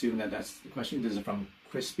 I assume that that's the question. This is from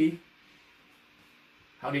Crispy.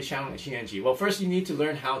 How do you channel chi energy? Well, first you need to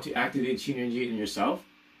learn how to activate chi energy in yourself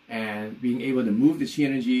and being able to move the chi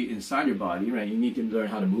energy inside your body, right? You need to learn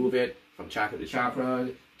how to move it from chakra to chakra,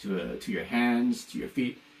 to your hands, to your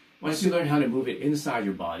feet. Once you learn how to move it inside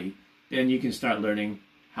your body, then you can start learning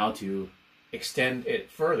how to extend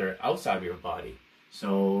it further outside of your body.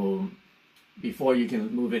 So before you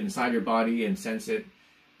can move it inside your body and sense it,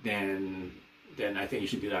 then I think you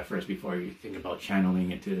should do that first before you think about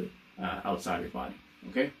channeling it to outside your body.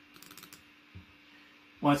 Okay?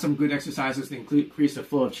 Want some good exercises to increase the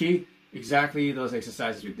flow of chi? Exactly those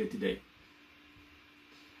exercises we did today.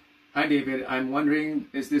 Hi David, I'm wondering,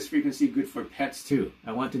 is this frequency good for pets too?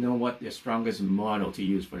 I want to know what the strongest model to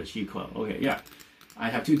use for the chi coil. Okay, yeah. I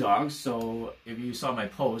have 2 dogs, so if you saw my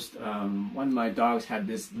post, one of my dogs had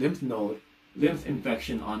this lymph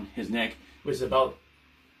infection on his neck, which is about,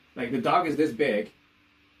 like, the dog is this big,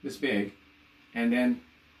 and then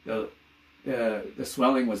the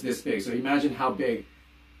swelling was this big. So imagine how big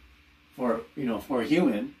for a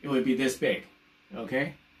human it would be this big.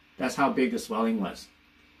 Okay, that's how big the swelling was.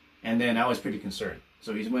 And then I was pretty concerned.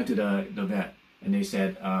 So we went to the vet, and they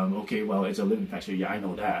said, okay, well, it's a lymph infection. Yeah, I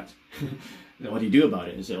know that. What do you do about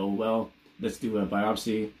it? I said, oh, well, let's do a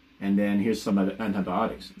biopsy, and then here's some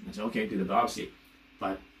antibiotics. I said, okay, do the biopsy,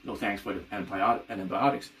 but no thanks for the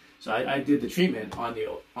antibiotics. So I did the treatment on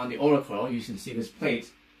the oral coil. You can see this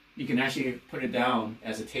plate. You can actually put it down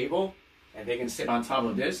as a table, and they can sit on top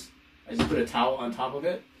of this. I just put a towel on top of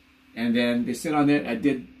it, and then they sit on it. I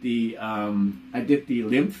did the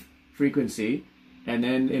lymph frequency, and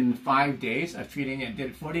then in 5 days of treating it,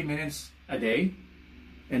 did 40 minutes a day,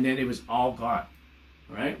 and then it was all gone,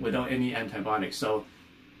 right, without any antibiotics. So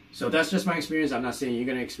that's just my experience. I'm not saying you're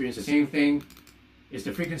going to experience the same thing. Is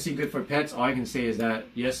the frequency good for pets? All I can say is that,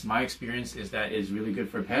 yes, my experience is that it's really good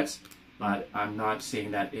for pets, but I'm not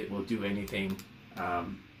saying that it will do anything,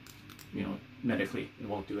 medically. It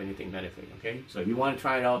won't do anything medically, okay? So if you want to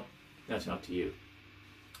try it out, that's up to you.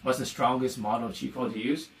 What's the strongest model of chi coil to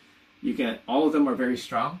use? All of them are very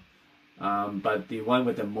strong, but the one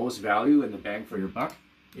with the most value and the bang for your buck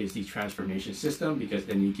is the transformation system, because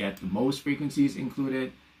then you get the most frequencies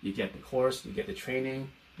included, you get the course, you get the training,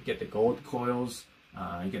 you get the gold coils,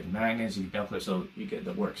 you get the magnets, you get belt clips, so you get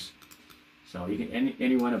the works. So you can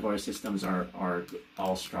any one of our systems are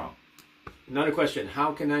all strong. Another question: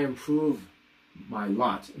 how can I improve my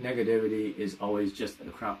lot? Negativity is always just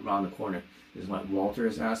around the corner. This is what Walter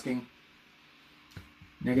is asking.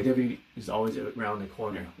 Negativity is always around the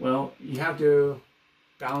corner. Well, you have to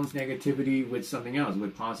balance negativity with something else,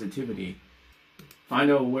 with positivity.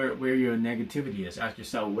 Find out where your negativity is. Ask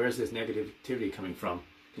yourself, where's this negativity coming from?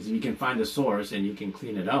 Because if you can find the source and you can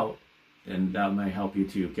clean it out, then that might help you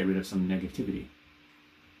to get rid of some negativity.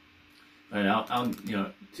 But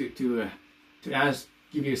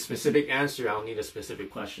give you a specific answer, I'll need a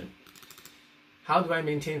specific question. How do I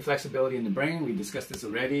maintain flexibility in the brain? We discussed this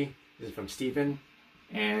already. This is from Stephen.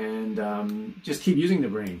 And just keep using the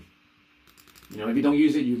brain. If you don't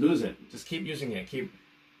use it, you lose it. Just keep using it.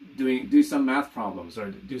 Do some math problems,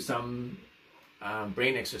 or do some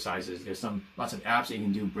brain exercises. There's lots of apps that you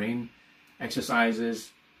can do brain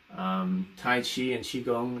exercises. Tai Chi and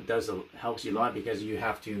Qigong helps you a lot, because you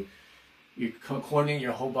coordinate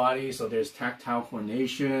your whole body. So there's tactile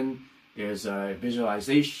coordination, there's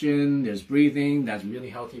visualization, there's breathing. That's really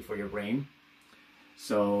healthy for your brain.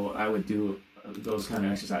 So I would do those kind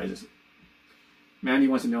of exercises. Mandy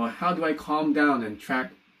wants to know, how do I calm down and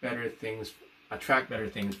attract better things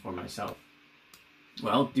for myself?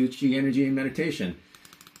 Well, do chi energy and meditation.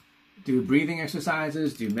 Do breathing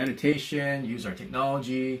exercises, do meditation, use our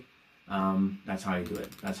technology. That's how you do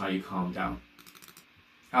it. That's how you calm down.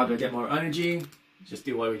 How do I get more energy? Just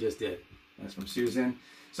do what we just did. That's from Susan.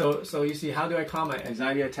 So you see, how do I calm my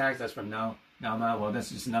anxiety attacks? That's from Now. Well,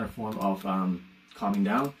 that's just another form of calming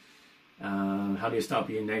down. How do you stop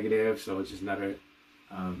being negative? So it's just another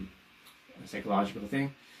psychological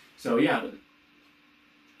thing. So yeah,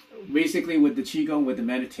 basically with the Qigong, with the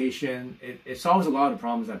meditation, it solves a lot of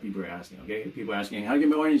problems that people are asking, okay? People are asking, how to get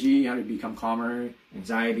more energy, how to become calmer,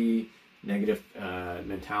 anxiety, negative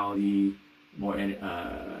mentality,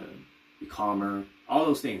 be calmer. All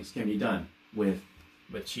those things can be done with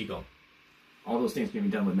Qigong. All those things can be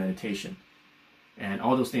done with meditation. And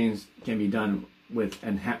all those things can be done with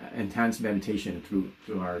enhanced meditation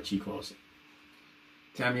through our Qi coils.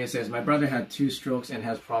 Tamia says, my brother had 2 strokes and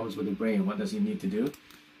has problems with the brain. What does he need to do?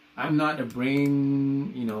 I'm not a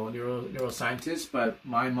brain, neuroscientist, but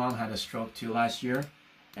my mom had a stroke too last year,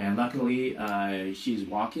 and luckily she's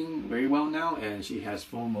walking very well now, and she has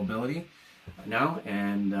full mobility now,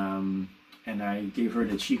 and I gave her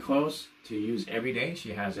the chi coils to use every day.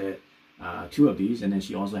 She has two of these, and then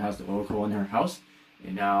she also has the oracle in her house,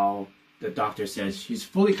 and now the doctor says she's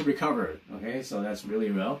fully recovered. Okay, so that's really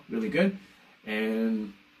good,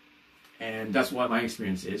 and that's what my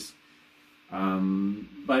experience is.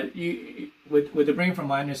 But with the brain, from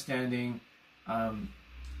my understanding,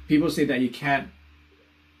 people say that you can't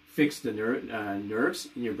fix the nerves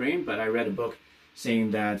in your brain, but I read a book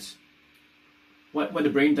saying that what the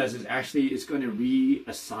brain does is actually it's going to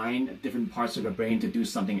reassign different parts of the brain to do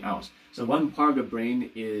something else. So one part of the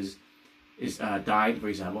brain is died, for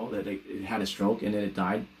example, that it had a stroke and then it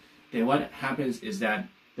died. Then what happens is that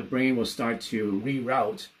the brain will start to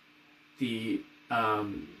reroute the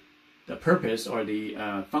purpose or the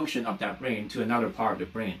function of that brain to another part of the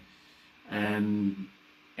brain, and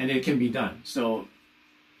it can be done. So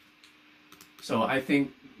I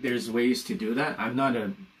think there's ways to do that. I'm not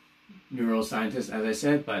a neuroscientist, as I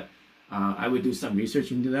said, but I would do some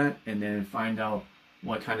research into that and then find out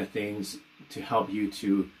what kind of things to help you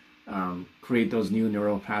to create those new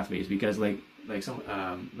neural pathways. Because like I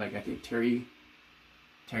think Terry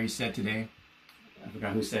said today, I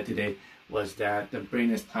forgot who said today, was that the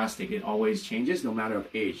brain is plastic. It always changes no matter of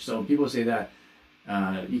age. So people say that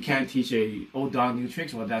you can't teach a old dog new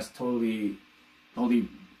tricks. Well, that's totally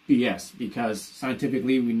BS, because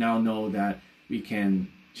scientifically we now know that we can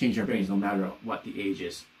change our brains no matter what the age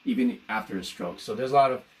is, even after a stroke. So there's a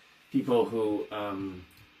lot of people who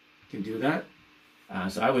can do that.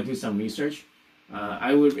 So I would do some research.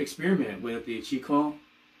 I would experiment with the Qigong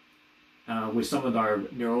with some of our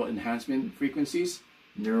neural enhancement frequencies,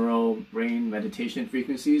 neural brain meditation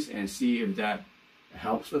frequencies, and see if that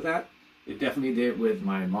helps with that. It definitely did with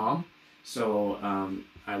my mom. So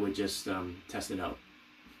I would just test it out.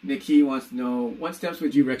 Nikki wants to know, what steps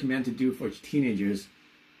would you recommend to do for teenagers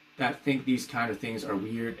that think these kind of things are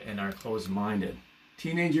weird and are closed-minded?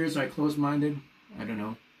 Teenagers are closed-minded? I don't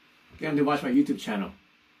know. Get them to watch my YouTube channel.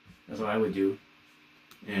 That's what I would do.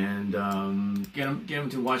 And get them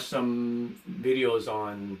to watch some videos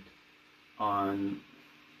on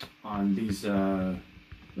these.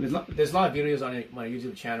 There's a lot of videos on my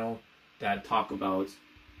YouTube channel that talk about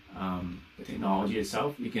the technology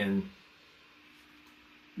itself. You can,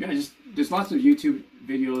 there's lots of YouTube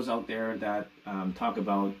videos out there that talk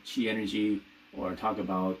about chi energy or talk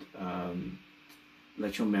about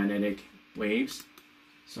electromagnetic waves.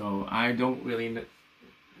 So I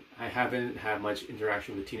haven't had much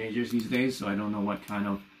interaction with teenagers these days, so I don't know what kind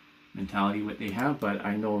of mentality what they have, but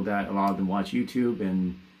I know that a lot of them watch YouTube,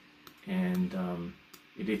 and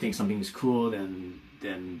if they think something is cool, then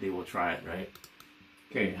they will try it, right?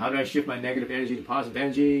 Okay, how do I shift my negative energy to positive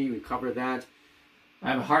energy? We covered that. I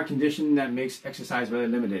have a heart condition that makes exercise very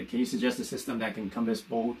limited. Can you suggest a system that can encompass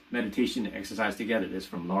both meditation and exercise together? This is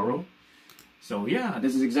from Laurel. So yeah,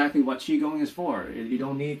 this is exactly what Qigong is for. You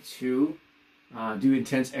don't need to do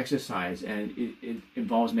intense exercise, and it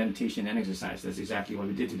involves meditation and exercise. That's exactly what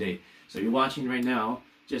we did today. So you're watching right now,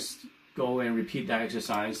 just go and repeat that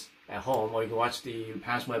exercise at home, or you can watch the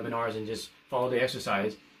past webinars and just follow the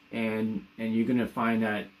exercise, and you're going to find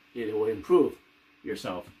that it will improve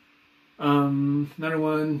yourself. Another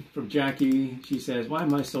one from Jackie. She says, why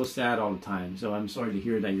am I so sad all the time? So I'm sorry to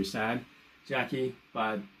hear that you're sad, Jackie,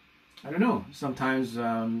 but I don't know. Sometimes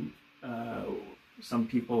some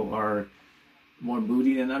people are more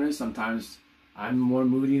moody than others. Sometimes I'm more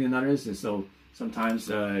moody than others, and so sometimes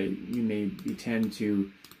you may tend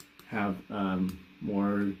to have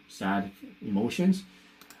more sad emotions.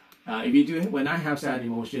 When I have sad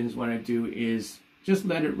emotions, what I do is just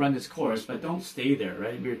let it run its course, but don't stay there,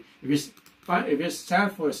 right? If you're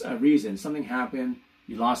sad for a reason, something happened,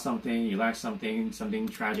 you lost something, you lacked something, something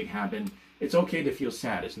tragic happened, it's okay to feel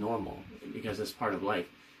sad. It's normal, because it's part of life.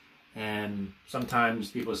 And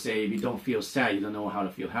sometimes people say, if you don't feel sad, you don't know how to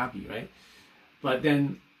feel happy, right? But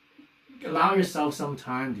then allow yourself some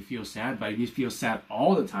time to feel sad. But if you feel sad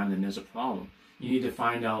all the time, then there's a problem. You need to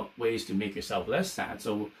find out ways to make yourself less sad.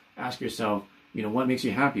 So ask yourself, what makes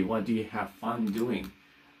you happy? What do you have fun doing?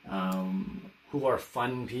 Who are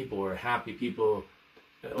fun people or happy people,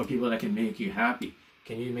 or people that can make you happy?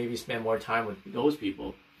 Can you maybe spend more time with those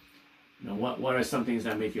people? What are some things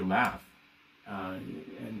that make you laugh?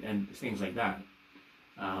 And things like that.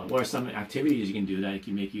 What are some activities you can do that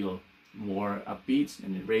can make you more upbeat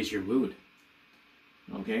and raise your mood?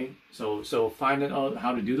 Okay, so find out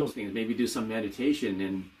how to do those things. Maybe do some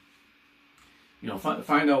meditation,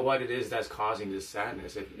 find out what it is that's causing this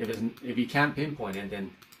sadness. If you can't pinpoint it,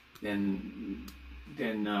 then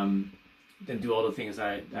do all the things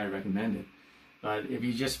I recommended. But if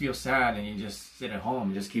you just feel sad and you just sit at home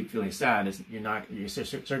and just keep feeling sad, your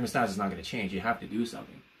circumstance is not going to change. You have to do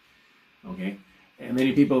something. Okay, and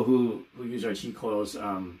many people who use our chi coils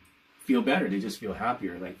feel better. They just feel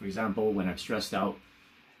happier. Like, for example, when I'm stressed out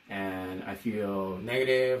and I feel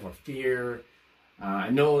negative or fear, I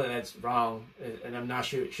know that that's wrong, and I'm not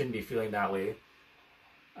sure, shouldn't be feeling that way.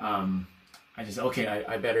 I just,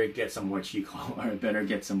 I better get some more chi coil, or I better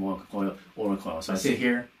get some more aura coil. So I sit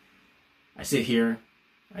here,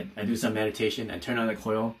 I do some meditation, I turn on the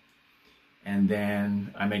coil, and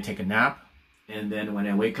then I may take a nap, and then when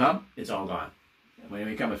I wake up, it's all gone. When I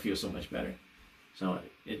wake up, I feel so much better. So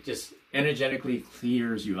it just energetically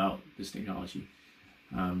clears you out, this technology.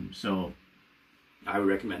 So I would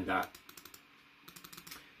recommend that.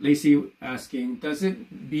 Lacey asking, does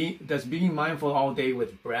being mindful all day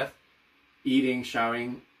with breath, eating,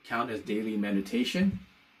 showering count as daily meditation?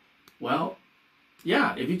 Well,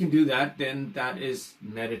 yeah, if you can do that, then that is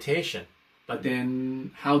meditation. But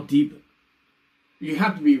then how deep? You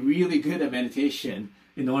have to be really good at meditation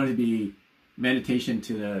in order to be meditation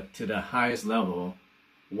to the highest level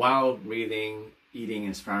while breathing, eating,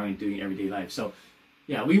 and showering, doing everyday life. So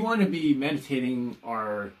yeah, we want to be meditating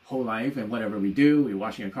our whole life, and whatever we do, we're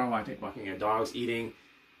washing our car, walking our dogs, eating,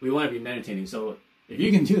 we want to be meditating. So if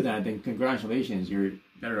you can do that, then congratulations, you're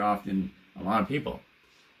better off than a lot of people.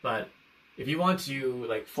 But if you want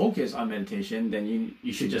to focus on meditation, then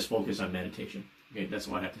you should just focus on meditation. Okay, that's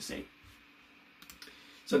what I have to say.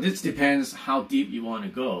 So this depends how deep you want to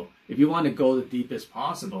go. If you want to go the deepest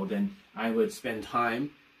possible, then I would spend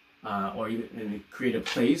time or even create a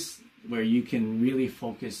place where you can really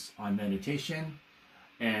focus on meditation,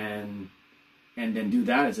 and then do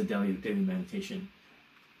that as a daily meditation,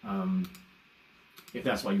 if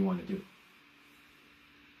that's what you want to do.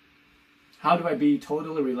 How do I be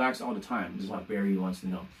totally relaxed all the time? This is what Barry wants to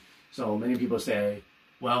know. So many people say,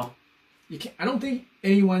 well, I don't think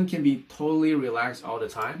anyone can be totally relaxed all the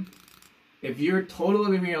time. If you're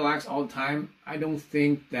totally relaxed all the time, I don't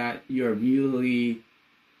think that you're really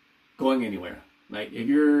going anywhere. Like, if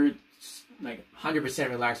you're 100%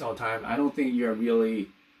 relaxed all the time, I don't think you're really,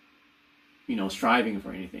 striving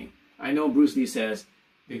for anything. I know Bruce Lee says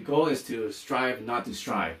the goal is to strive, not to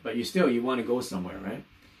strive, but you want to go somewhere, right?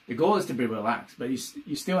 The goal is to be relaxed, but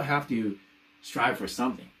you still have to strive for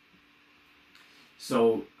something.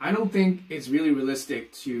 So I don't think it's really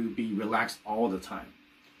realistic to be relaxed all the time.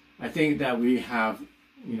 I think that we have,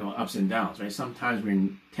 ups and downs, right? Sometimes we're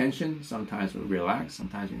in tension, sometimes we're relaxed,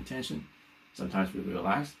 sometimes we're in tension, sometimes we're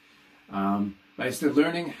relaxed. But it's the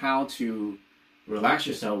learning how to relax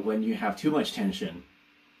yourself when you have too much tension.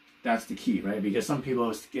 That's the key, right? Because some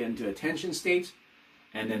people get into a tension state,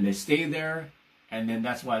 and then they stay there, and then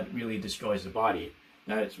that's what really destroys the body.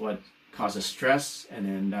 That's what causes stress, and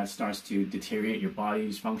then that starts to deteriorate your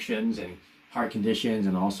body's functions, and heart conditions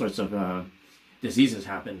and all sorts of diseases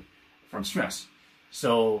happen from stress.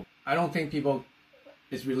 So I don't think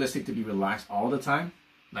it's realistic to be relaxed all the time,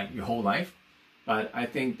 like your whole life. But I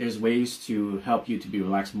think there's ways to help you to be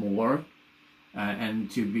relaxed more,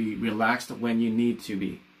 and to be relaxed when you need to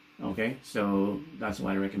be. Okay, so that's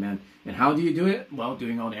what I recommend. And how do you do it? Well,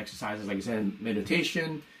 doing all the exercises, like I said,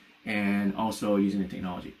 meditation, and also using the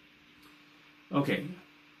technology. Okay,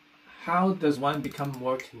 how does one become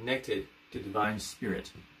more connected to divine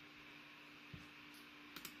spirit?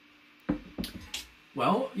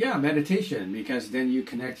 Well, yeah, meditation, because then you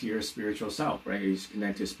connect to your spiritual self, right? You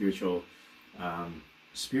connect to spiritual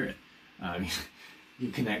spirit. You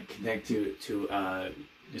connect to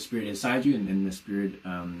the spirit inside you, and the spirit,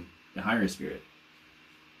 the higher spirit.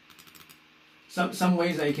 Some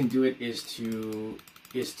ways that you can do it is to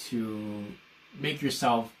make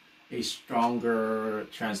yourself a stronger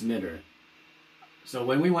transmitter. So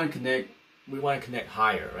when we want to connect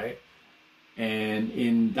higher, right? And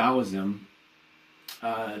in Taoism,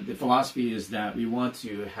 the philosophy is that we want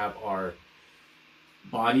to have our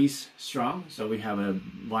bodies strong, so we have a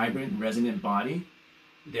vibrant, resonant body.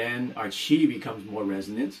 Then our chi becomes more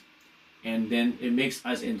resonant, and then it makes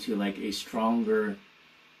us into like a stronger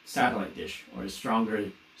satellite dish, or a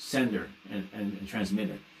stronger sender and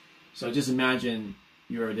transmitter. So just imagine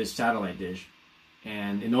you're this satellite dish,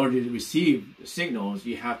 and in order to receive signals,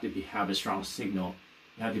 you have to have a strong signal.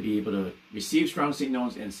 You have to be able to receive strong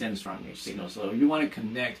signals and send strong signals. So if you want to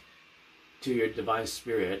connect to your divine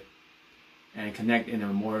spirit and connect in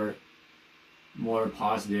a more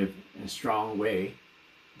positive and strong way,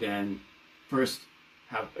 then first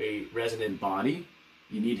have a resonant body.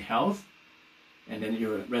 You need health, and then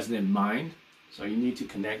your resident mind. So you need to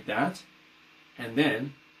connect that. And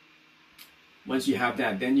then once you have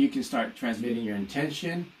that, then you can start transmitting your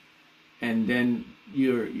intention, and then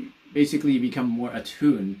you basically become more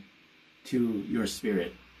attuned to your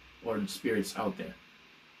spirit or spirits out there.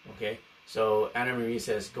 Okay, so Anna Marie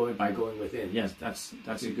says, going within. Yes,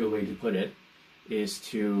 that's a good way to put it, is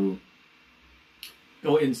to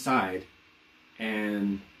go inside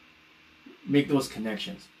and make those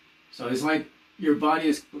connections. So it's like your body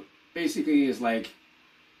is basically like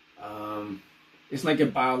it's like a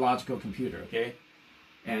biological computer, okay?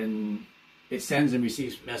 And it sends and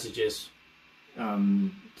receives messages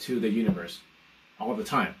to the universe all the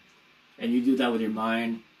time. And you do that with your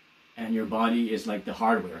mind, and your body is like the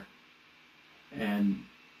hardware. And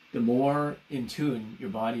the more in tune your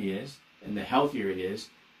body is, and the healthier it is,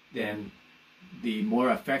 then the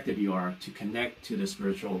more effective you are to connect to the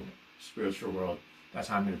spiritual world. That's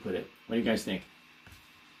how I'm going to put it. What do you guys think?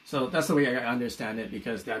 So that's the way I understand it,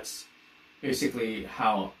 because that's basically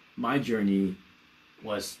how my journey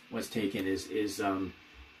was taken. Is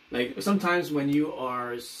like sometimes when you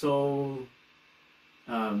are so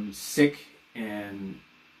sick and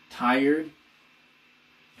tired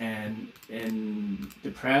and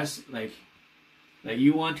depressed, like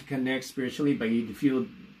you want to connect spiritually, but you feel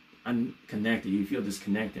unconnected, you feel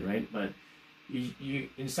disconnected, right? But you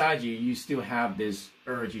inside you still have this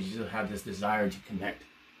urge, you still have this desire to connect,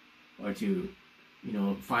 or to, you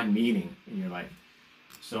know, find meaning in your life.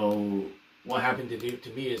 So what happened to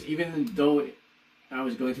me is, even though I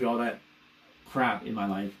was going through all that crap in my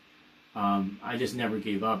life, I just never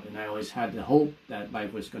gave up, and I always had the hope that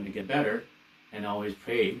life was going to get better, and I always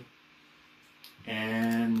prayed.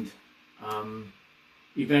 And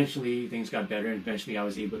eventually things got better, and eventually I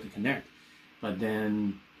was able to connect. But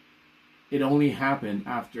then it only happened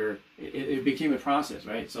after it became a process,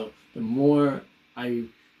 right? So the more I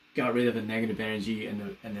got rid of the negative energy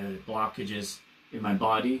and the blockages in my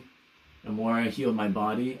body, the more I healed my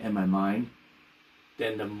body and my mind,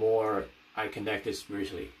 then the more I connected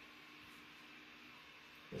spiritually.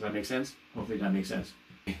 Does that make sense? Hopefully that makes sense.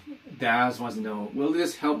 Daz wants to know, will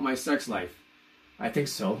this help my sex life? I think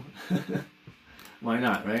so. Why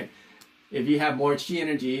not, right? If you have more chi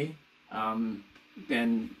energy,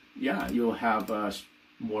 then yeah, you'll have a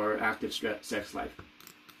more active sex life.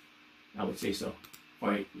 I would say so,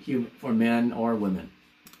 for men or women,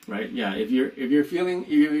 right? Yeah, if you're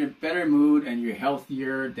in a better mood and you're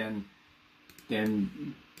healthier, then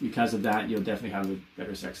because of that, you'll definitely have a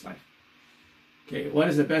better sex life. Okay, what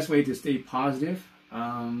is the best way to stay positive?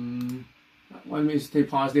 One way to stay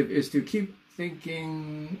positive is to keep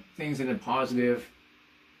thinking things in a positive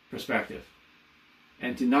perspective,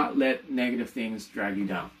 and to not let negative things drag you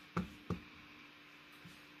down.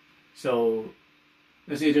 So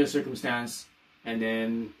let's say there's a circumstance, and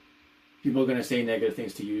then people are going to say negative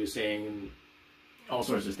things to you, saying all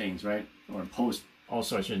sorts of things, right? Or post all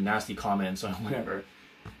sorts of nasty comments or whatever.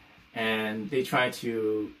 And they try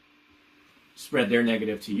to spread their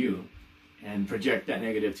negative to you and project that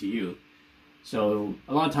negative to you. So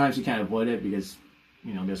a lot of times you can't avoid it, because,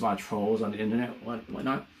 you know, there's a lot of trolls on the internet,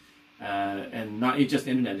 whatnot. And not just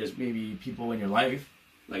the internet, there's maybe people in your life,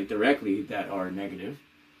 like directly, that are negative.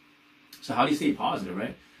 So how do you stay positive,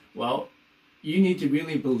 right? Well, you need to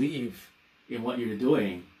really believe in what you're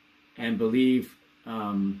doing, and believe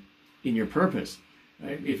in your purpose,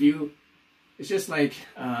 right? It's just like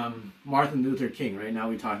Martin Luther King, right? Now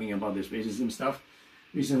we're talking about this racism stuff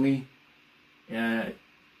recently.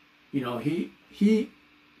 You know, he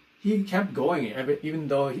kept going, even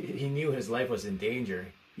though he knew his life was in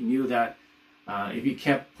danger. He knew that if he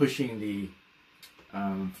kept pushing the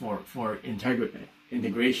for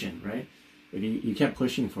integration, right? If he kept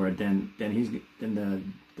pushing for it, then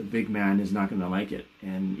the big man is not going to like it,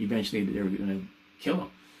 and eventually they're going to kill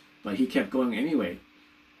him. But he kept going anyway,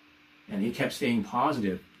 and he kept staying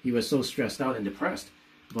positive. He was so stressed out and depressed,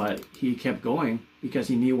 but he kept going because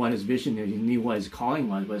he knew what his vision is. He knew what his calling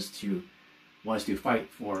was to fight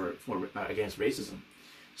for against racism.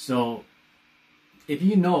 So if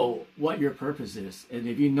you know what your purpose is, and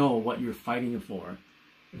if you know what you're fighting for,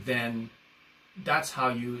 then that's how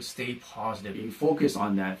you stay positive. You focus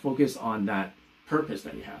on that purpose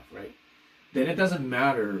that you have, right? Then it doesn't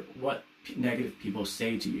matter what negative people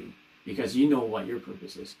say to you, because you know what your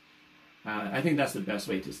purpose is. I think that's the best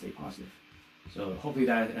way to stay positive. So hopefully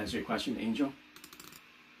that answers your question, Angel.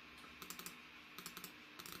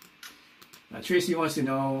 Tracy wants to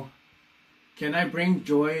know, can I bring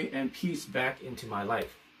joy and peace back into my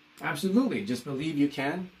life? Absolutely. Just believe you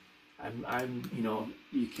can.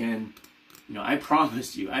 You can, I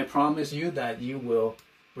promise you that you will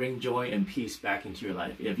bring joy and peace back into your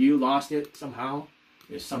life. If you lost it somehow,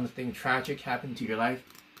 if something tragic happened to your life,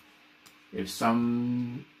 if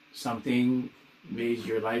something made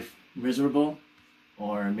your life miserable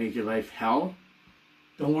or made your life hell,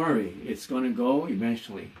 don't worry, it's going to go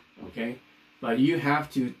eventually, okay? But you have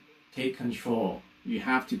to take control. You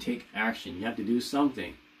have to take action. You have to do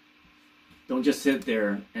something. Don't just sit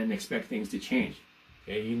there and expect things to change,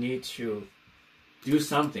 okay? You need to do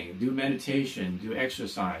something. Do meditation, do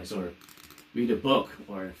exercise, or read a book,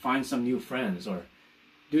 or find some new friends, or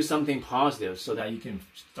do something positive so that you can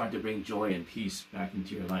start to bring joy and peace back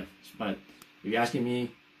into your life. But if you're asking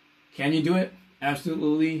me, can you do it?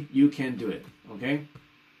 Absolutely, you can do it, okay?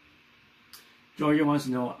 Georgia wants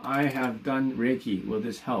to know, I have done Reiki. Will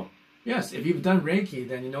this help? Yes, if you've done Reiki,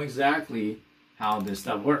 then you know exactly how this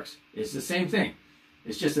stuff works. It's the same thing.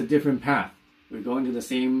 It's just a different path. We're going to the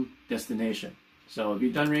same destination. So if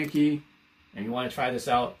you've done Reiki and you want to try this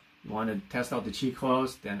out, you want to test out the chi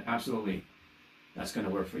clothes, then absolutely, that's going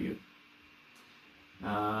to work for you.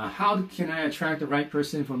 How can I attract the right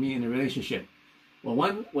person for me in a relationship? Well,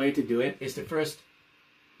 one way to do it is to first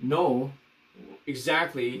know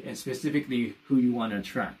exactly and specifically who you want to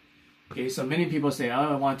attract. Okay, so many people say,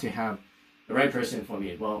 oh, I want to have the right person for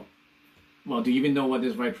me. Well, do you even know what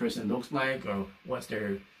this right person looks like, or what's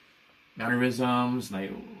their mannerisms,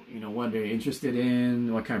 like, you know, what they're interested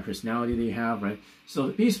in, what kind of personality they have, right? So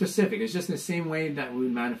be specific. It's just the same way that we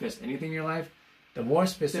manifest anything in your life. The more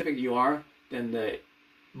specific you are, then the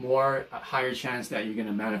more higher chance that you're going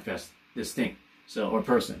to manifest this thing, or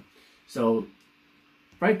person. So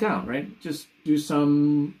write down, right? Just do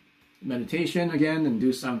some meditation again and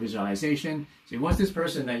do some visualization. See, what's this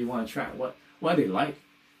person that you want to attract? What are they like?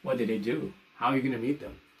 What do they do? How are you going to meet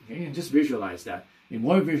them? Okay, and just visualize that. The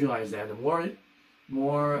more you visualize that, the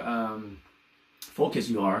more focused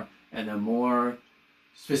you are, and the more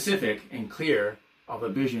specific and clear of a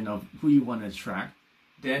vision of who you want to attract,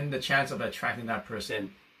 then the chance of attracting that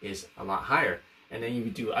person is a lot higher. And then you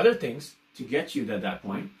do other things to get you to that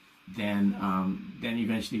point, then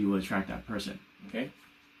eventually you will attract that person. Okay.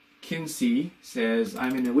 Kinsey says,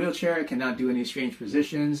 I'm in a wheelchair, I cannot do any strange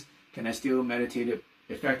positions. Can I still meditate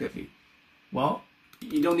effectively? Well,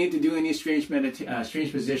 you don't need to do any strange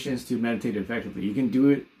positions to meditate effectively. You can do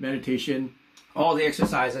it meditation. All the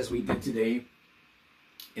exercises we did today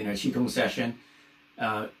in our Qigong session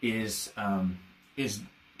can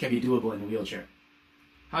be doable in a wheelchair.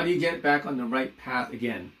 How do you get back on the right path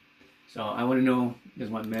again? So I want to know, is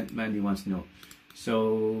what Mandy wants to know.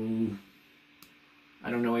 So I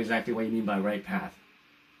don't know exactly what you mean by right path,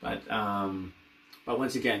 but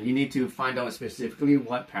once again, you need to find out specifically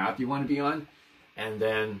what path you want to be on, and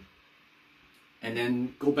then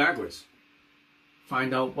go backwards.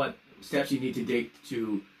 Find out what steps you need to take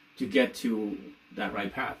to get to that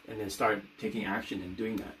right path, and then start taking action and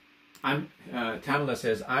doing that. Tamala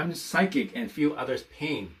says, I'm psychic and feel others'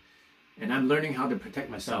 pain, and I'm learning how to protect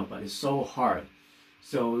myself, but it's so hard.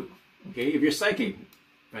 So, okay, if you're psychic,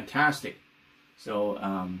 fantastic. So,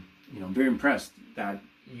 I'm very impressed that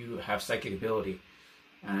you have psychic ability.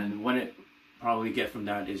 And what it probably get from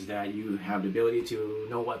that is that you have the ability to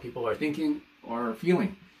know what people are thinking or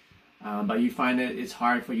feeling. But you find that it's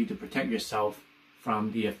hard for you to protect yourself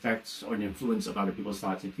from the effects or the influence of other people's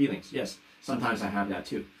thoughts and feelings. Yes, sometimes I have that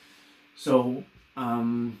too. So,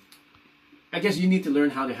 I guess you need to learn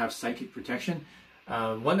how to have psychic protection.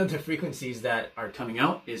 One of the frequencies that are coming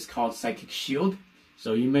out is called psychic shield.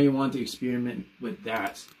 So you may want to experiment with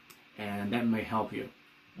that, and that may help you.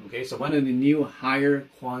 Okay, so one of the new higher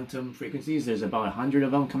quantum frequencies, there's about 100 of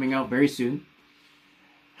them coming out very soon,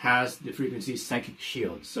 has the frequency psychic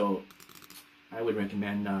shield. So I would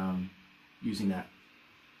recommend using that.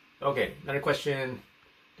 Okay, another question.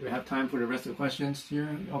 Do we have time for the rest of the questions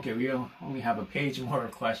here? Okay, we only have a page more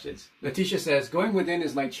of questions. Letitia says, going within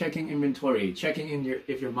is like checking inventory, checking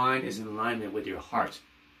if your mind is in alignment with your heart.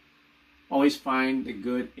 Always find the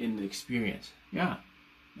good in the experience. Yeah,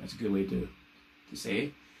 that's a good way to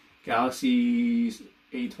say. Galaxy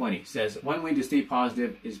A20 says, one way to stay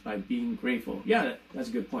positive is by being grateful. Yeah, that's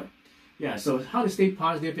a good point. Yeah, so how to stay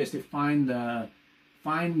positive is to find the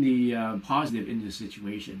positive in the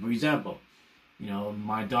situation. For example,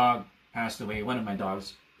 my dog passed away. One of my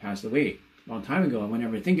dogs passed away a long time ago. And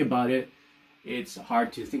whenever I think about it, it's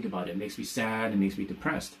hard to think about it. It makes me sad. It makes me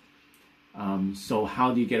depressed. So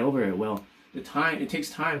how do you get over it? Well, it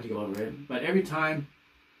takes time to go over it. But every time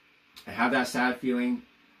I have that sad feeling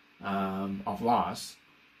of loss,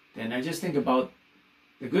 then I just think about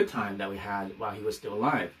the good time that we had while he was still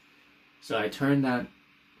alive. So I turn that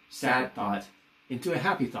sad thought into a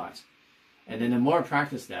happy thought. And then the more I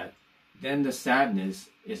practice that, then the sadness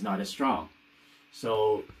is not as strong.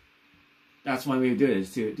 So that's one way to do it,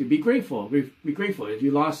 is to be grateful. Be grateful. If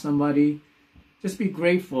you lost somebody, just be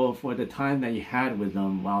grateful for the time that you had with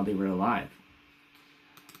them while they were alive.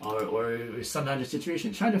 Or some other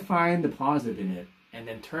situation. Try to find the positive in it, and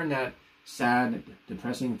then turn that sad,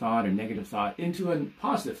 depressing thought or negative thought into a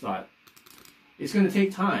positive thought. It's going to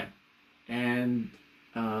take time, and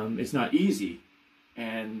it's not easy,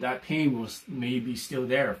 and that pain will maybe still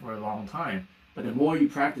there for a long time. But the more you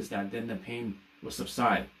practice that, then the pain will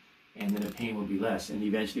subside, and then the pain will be less, and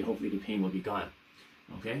eventually, hopefully, the pain will be gone.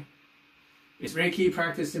 Okay? Is Reiki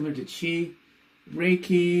practice similar to Qi?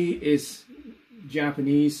 Reiki is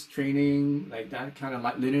Japanese training, like that kind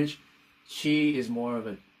of lineage. Qi is more of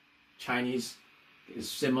a Chinese, is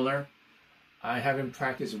similar. I haven't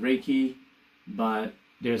practiced Reiki, but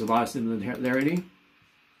there's a lot of similarity.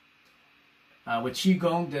 With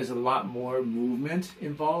Qigong, there's a lot more movement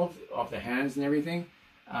involved of the hands and everything.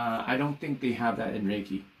 I don't think they have that in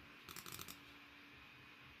Reiki.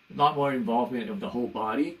 A lot more involvement of the whole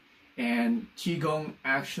body. And Qigong,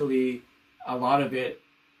 actually, a lot of it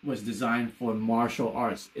was designed for martial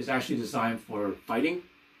arts. It's actually designed for fighting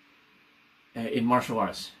in martial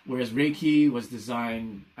arts. Whereas Reiki was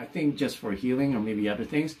designed, I think, just for healing or maybe other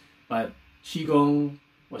things. But Qigong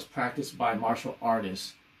was practiced by martial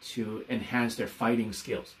artists to enhance their fighting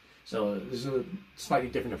skills. So this is a slightly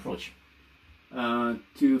different approach.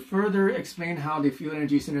 To further explain how the field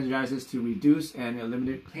energy synergizes to reduce and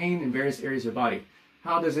eliminate pain in various areas of the body.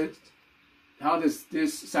 How does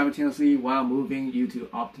this simultaneously while moving you to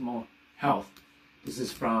optimal health? This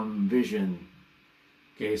is from Vision.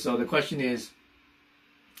 Okay, so the question is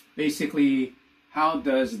basically, how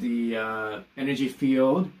does the energy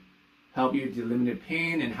field help you to eliminate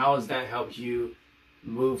pain, and how does that help you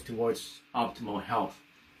move towards optimal health?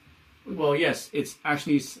 Well, yes, it's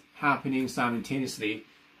actually happening simultaneously.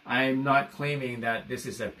 I'm not claiming that this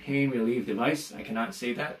is a pain relief device. I cannot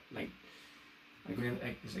say that.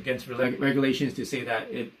 It's against regulations to say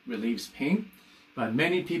that it relieves pain. But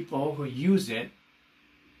many people who use it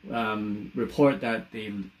report that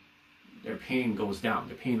their pain goes down.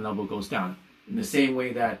 Their pain level goes down. In the same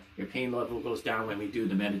way that your pain level goes down when we do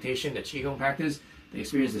the meditation, the Qigong practice, they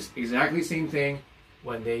experience this exactly same thing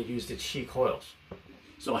when they use the Qi coils.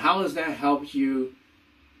 So how does that help you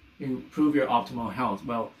improve your optimal health?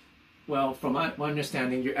 Well, from my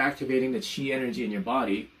understanding, you're activating the Qi energy in your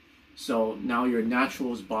body. So now your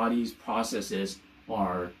natural body's processes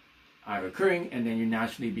are occurring, and then you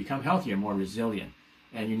naturally become healthier, more resilient,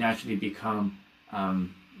 and you naturally become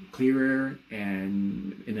clearer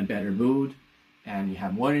and in a better mood, and you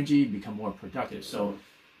have more energy, become more productive. So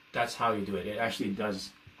that's how you do it. It actually does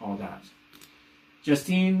all that.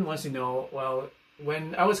 Justine wants to know, well,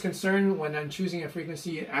 when I was concerned when I'm choosing a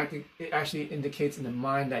frequency, it actually indicates in the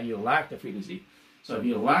mind that you lack the frequency. So if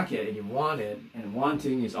you lack it and you want it, and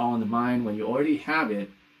wanting is all in the mind when you already have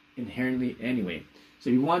it inherently anyway.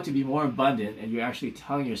 So you want to be more abundant, and you're actually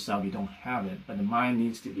telling yourself you don't have it, but the mind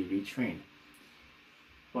needs to be retrained.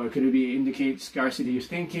 Or could it be indicate scarcity of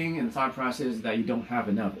thinking and thought process that you don't have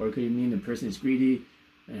enough? Or could it mean the person is greedy,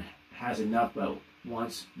 has enough, but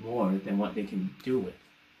wants more than what they can do with?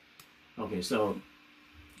 Okay, so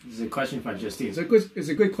this is a question from Justine. It's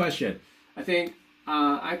a good question. I think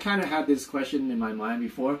I kind of had this question in my mind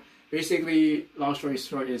before. Basically, long story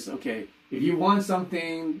short is, okay, if you want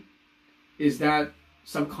something, is that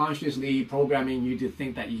subconsciously programming you to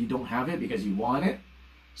think that you don't have it because you want it?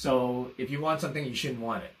 So if you want something, you shouldn't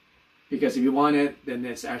want it. Because if you want it, then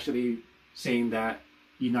it's actually saying that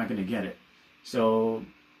you're not going to get it. So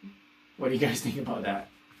what do you guys think about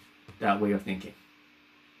that way of thinking?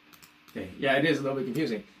 Okay. Yeah, it is a little bit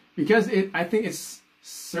confusing. Because I think it's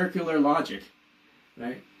circular logic,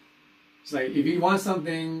 right? It's like, if you want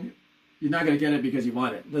something, you're not going to get it because you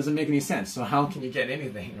want it. It doesn't make any sense. So how can you get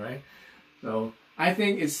anything, right? So I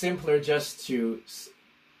think it's simpler just to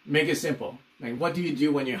make it simple. Like, what do you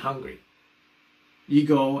do when you're hungry? You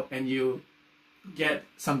go and you get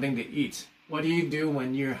something to eat. What do you do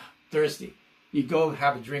when you're thirsty? You go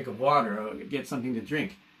have a drink of water or get something to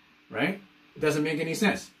drink, right? It doesn't make any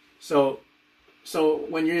sense. So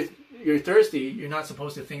when you're thirsty, you're not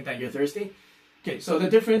supposed to think that you're thirsty. Okay, so the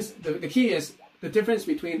difference, the key is the difference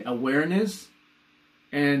between awareness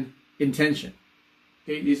and intention.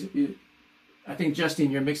 Okay, I think,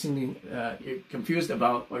 Justine, you're mixing, you're confused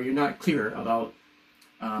about, or you're not clear about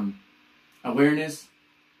awareness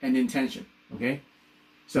and intention. Okay,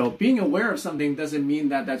 so being aware of something doesn't mean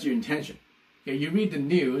that that's your intention. Okay, you read the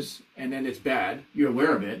news and then it's bad. You're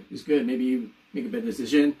aware of it. It's good. Maybe you make a bad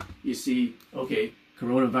decision. You see, okay,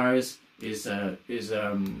 coronavirus is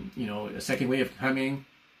you know, a second wave coming.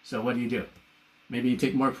 So what do? Maybe you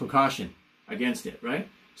take more precaution against it, right?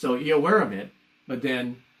 So you're aware of it, but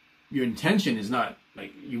then your intention is not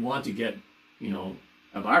like you want to get, you know,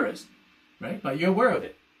 a virus, right? But you're aware of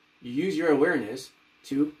it. You use your awareness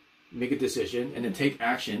to make a decision and then take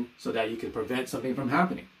action so that you can prevent something from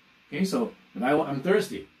happening. Okay, so if I'm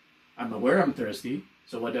thirsty, I'm aware I'm thirsty,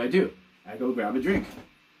 so what do? I go grab a drink.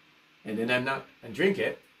 And then I drink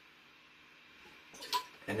it,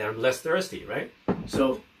 and then I'm less thirsty, right?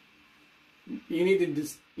 So you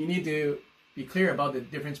need to be clear about the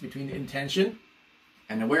difference between intention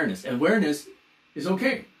and awareness. Awareness is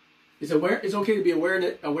okay. It's okay to be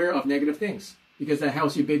aware of negative things because that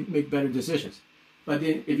helps you make better decisions. But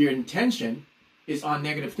then if your intention is on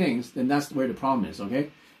negative things, then that's where the problem is,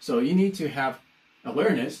 okay? So you need to have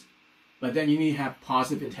awareness, but then you need to have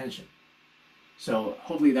positive intention. So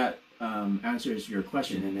hopefully that answers your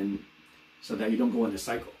question, and then so that you don't go in the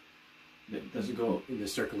cycle. That doesn't go in the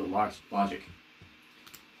circle of logic.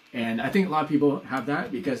 And I think a lot of people have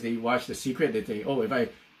that because they watch The Secret. They think, oh, if I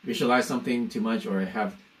visualize something too much or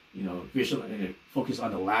have, you know, focus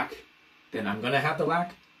on the lack, then I'm going to have the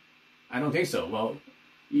lack. I don't think so. Well,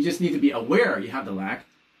 you just need to be aware you have the lack,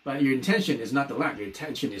 but your intention is not the lack. Your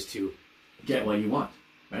intention is to get what you want,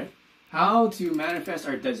 right? How to manifest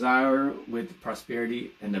our desire with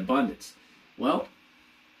prosperity and abundance? Well,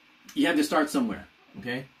 you have to start somewhere,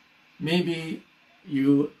 okay? Maybe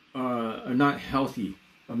you are not healthy,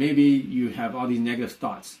 or maybe you have all these negative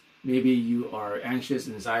thoughts. Maybe you are anxious,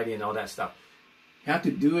 anxiety, and all that stuff. You have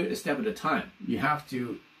to do it a step at a time. You have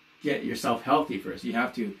to get yourself healthy first. You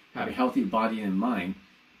have to have a healthy body and mind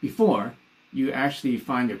before you actually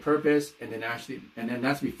find your purpose, and then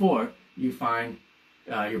that's before you find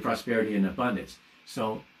your prosperity and abundance.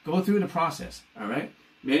 So go through the process, all right?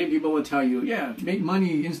 Many people will tell you, yeah, make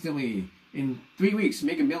money instantly. In 3 weeks,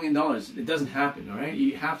 make $1 million. It doesn't happen, all right?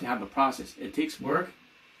 You have to have a process. It takes work.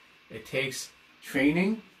 It takes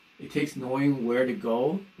training. It takes knowing where to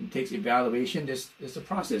go. It takes evaluation. This is a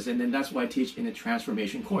process. And then that's what I teach in the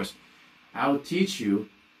transformation course. I'll teach you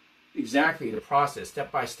exactly the process,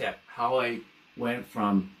 step by step, how I went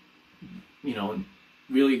from, you know,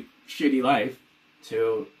 really shitty life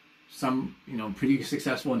to some, you know, pretty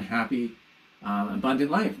successful and happy,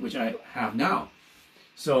 abundant life, which I have now.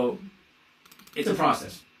 So it's a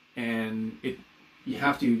process, and you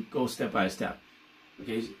have to go step by step.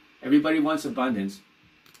 Okay, everybody wants abundance,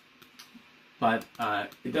 but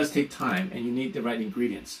it does take time, and you need the right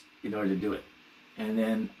ingredients in order to do it. And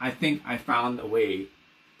then I think I found a way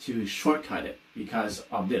to shortcut it because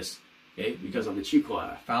of this. Okay, because of the Chico,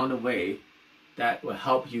 I found a way that will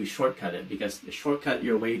help you shortcut it, because the shortcut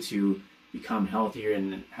your way to become healthier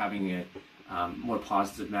and having a more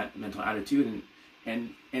positive mental attitude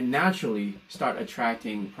and naturally start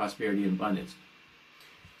attracting prosperity and abundance.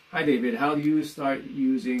 Hi David, how do you start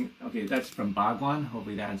using, okay, that's from Bhagwan,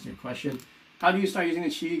 hopefully that answers your question. How do you start using the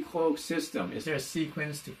Chi Cloak system? Is there a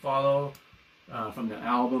sequence to follow from the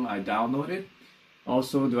album I downloaded?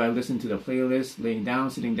 Also, do I listen to the playlist, laying down,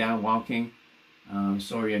 sitting down, walking?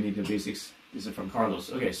 Sorry, I need the basics. This is from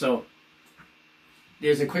Carlos. Okay, so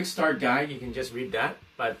there's a quick start guide. You can just read that.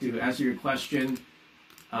 But to answer your question,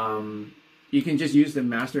 you can just use the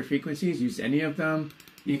master frequencies. Use any of them.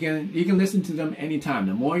 You can listen to them anytime.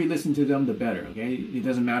 The more you listen to them, the better. Okay, it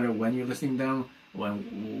doesn't matter when you're listening to them,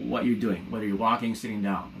 what you're doing, whether you're walking, sitting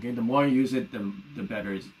down. Okay, the more you use it, the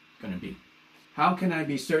better it's going to be. How can I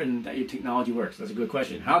be certain that your technology works? That's a good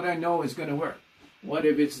question. How do I know it's going to work? What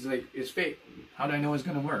if it's like it's fake? How do I know it's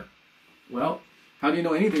going to work? Well, how do you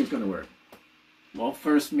know anything's going to work? Well,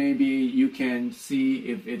 first maybe you can see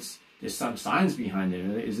if there's some science behind it.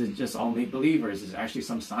 Is it just all make-believe, or is there actually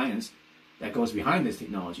some science that goes behind this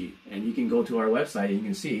technology? And you can go to our website and you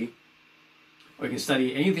can see, or you can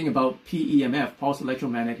study anything about PEMF, pulse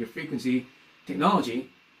electromagnetic frequency technology.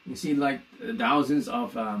 You can see like thousands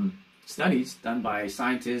of studies done by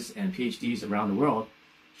scientists and PhDs around the world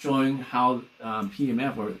showing how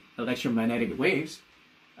PEMF, or electromagnetic waves,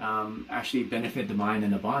 actually benefit the mind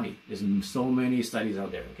and the body. There's so many studies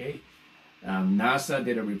out there, okay? NASA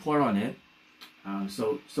did a report on it.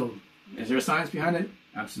 So is there science behind it?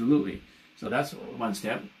 Absolutely. So that's one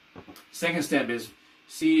step. Second step is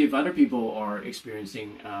see if other people are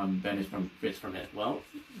experiencing benefits from it. Well,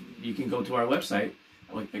 you can go to our website.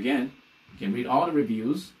 Again, you can read all the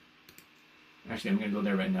reviews. Actually, I'm going to go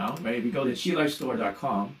there right now. Right? If you go to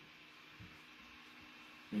chilifestore.com,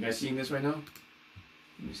 you guys seeing this right now?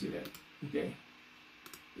 Let me see that. Okay.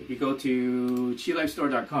 If you go to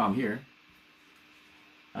chilifestore.com here,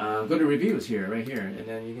 go to reviews here, right here, and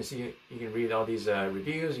then you can see, you can read all these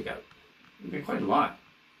reviews. You got We get quite a lot.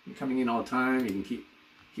 You're coming in all the time. You can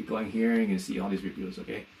keep going here. You can see all these reviews.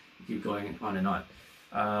 Okay, you keep going on and on,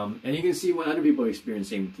 and you can see what other people are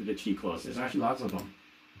experiencing through the chi course. There's actually lots of them,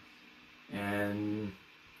 and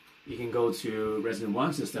you can go to Resident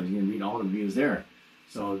One Systems. You can read all the reviews there.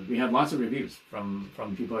 So we have lots of reviews from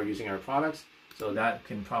people who are using our products. So that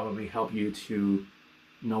can probably help you to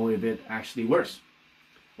know if it actually works.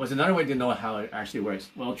 What's another way to know how it actually works?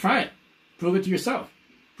 Well, try it. Prove it to yourself.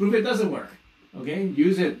 Prove it doesn't work. Okay?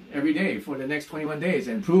 Use it every day for the next 21 days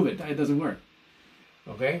and prove it that it doesn't work.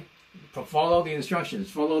 Okay? Follow the instructions.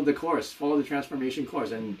 Follow the course. Follow the transformation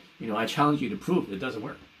course. And, I challenge you to prove it doesn't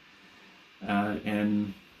work.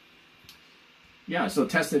 And yeah, so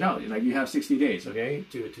test it out. Like you have 60 days, okay,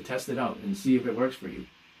 to test it out and see if it works for you.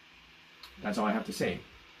 That's all I have to say.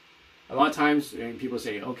 A lot of times people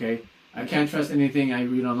say, okay, I can't trust anything I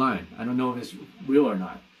read online. I don't know if it's real or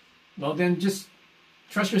not. Well, then just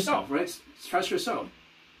trust yourself, right? Trust yourself.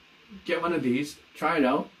 Get one of these, try it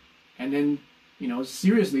out, and then,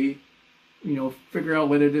 seriously, figure out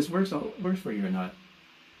whether this works for you or not.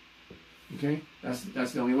 Okay? That's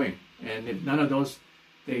the only way. And if none of those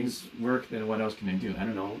things work, then what else can I do? I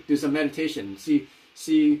don't know. Do some meditation.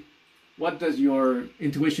 See what does your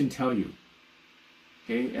intuition tell you?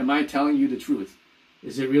 Okay? Am I telling you the truth?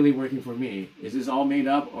 Is it really working for me? Is this all made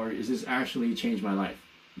up, or is this actually changed my life?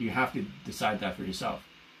 You have to decide that for yourself.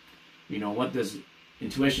 What does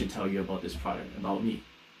intuition tell you about this product, about me?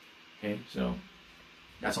 Okay, so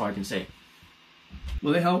that's all I can say.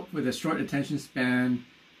 Will it help with a short attention span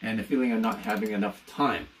and the feeling of not having enough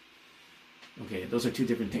time? Okay, those are two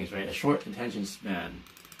different things, right? A short attention span,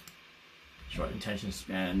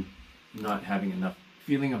 not having enough,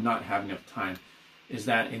 feeling of not having enough time. Is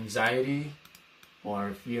that anxiety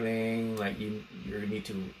or feeling like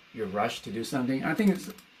you're rushed to do something? I think it's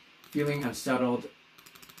feeling unsettled.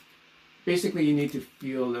 Basically, you need to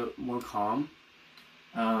feel a little more calm.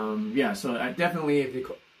 So I definitely,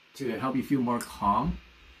 to help you feel more calm,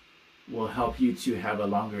 will help you to have a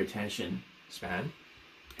longer attention span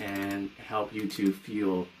and help you to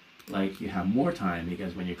feel like you have more time,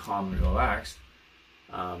 because when you're calm and relaxed,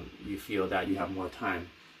 you feel that you have more time.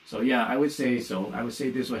 So yeah, I would say so. I would say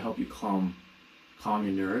this will help you calm your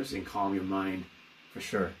nerves and calm your mind for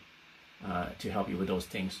sure, to help you with those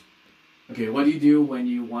things. Okay, what do you do when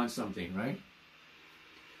you want something, right?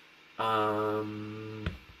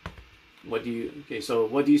 What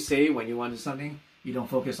do you say when you want something? You don't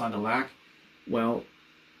focus on the lack. Well,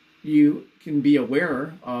 you can be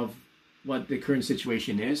aware of what the current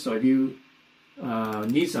situation is. So if you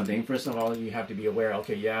need something, first of all, you have to be aware.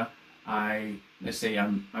 Okay, yeah, let's say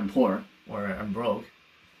I'm poor or I'm broke.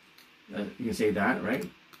 You can say that, right?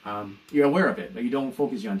 You're aware of it, but you don't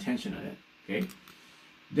focus your attention on it. Okay.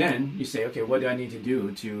 Then you say, okay, what do I need to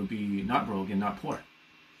do to be not broke and not poor?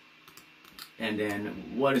 And then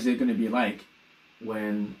what is it going to be like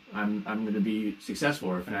when I'm going to be successful,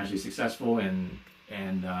 or financially successful and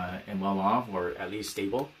well off, or at least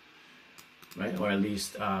stable, right? Or at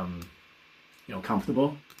least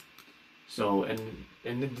comfortable. So and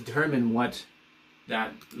then determine what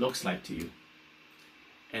that looks like to you.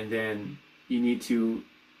 And then you need to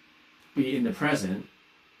be in the present,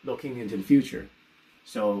 looking into the future.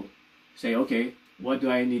 So say, okay, what do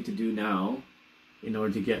I need to do now in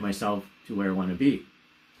order to get myself to where I want to be?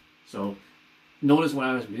 So notice what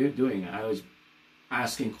I was doing. I was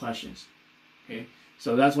asking questions. Okay,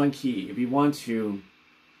 so that's one key. If you want to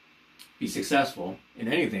be successful in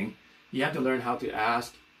anything, you have to learn how to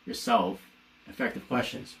ask yourself effective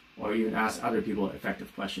questions, or even ask other people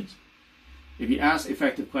effective questions. If you ask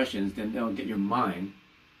effective questions, then they'll get your mind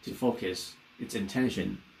to focus its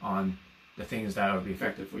intention on the things that will be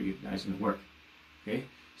effective for you, that is going to work. Okay,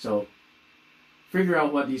 so figure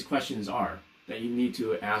out what these questions are that you need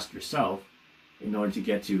to ask yourself in order to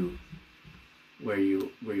get to where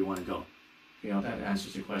you want to go. That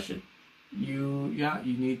answers your question. You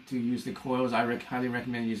need to use the coils. I highly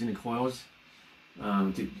recommend using the coils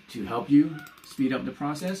to help you speed up the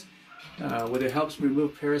process. Would the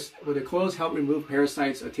coils help remove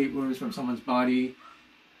parasites or tapeworms from someone's body,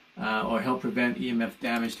 or help prevent EMF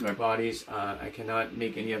damage to our bodies? I cannot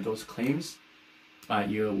make any of those claims, but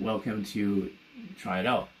you're welcome to try it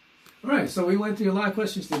out. All right, so we went through a lot of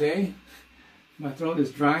questions today. My throat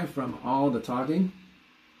is dry from all the talking.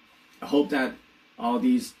 I hope that all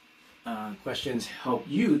these questions help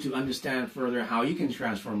you to understand further how you can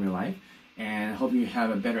transform your life, and hope you have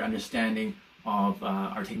a better understanding of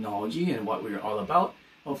our technology and what we're all about.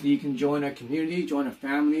 Hopefully you can join our community, join our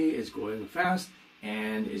family. It's growing fast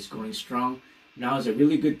and it's growing strong. Now is a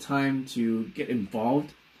really good time to get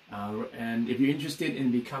involved And if you're interested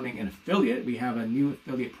in becoming an affiliate, we have a new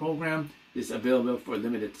affiliate program that's available for a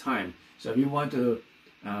limited time. So if you want to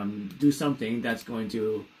do something that's going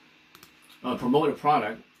to promote a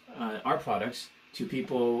product, our products, to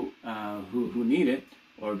people who need it,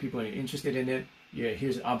 or people who are interested in it,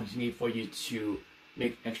 here's an opportunity for you to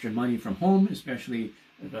make extra money from home, especially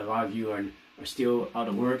if a lot of you are still out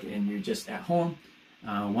of work and you're just at home.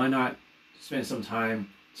 Why not spend some time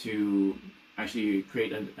to actually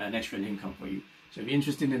create an extra income for you? So if you're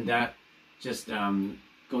interested in that, just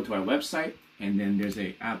go to our website, and then there's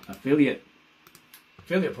a affiliate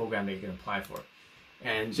program that you can apply for.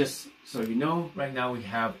 And just so you know, right now we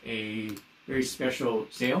have a very special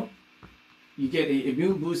sale. You get a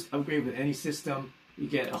immune boost upgrade with any system. You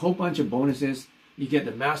get a whole bunch of bonuses. You get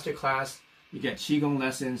the master class. You get Qigong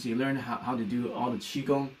lessons. You learn how to do all the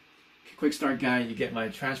Qigong quick start guide. You get my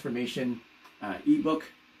transformation ebook.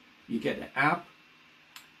 You get the app,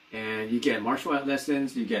 and you get martial art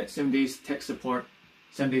lessons. You get 7 days tech support,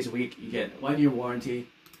 7 days a week. You get 1 year warranty,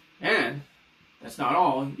 and that's not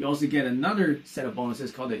all. You also get another set of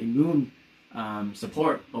bonuses called the immune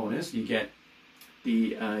support bonus. You get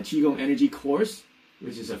the Qigong energy course,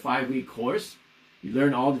 which is a 5-week course. You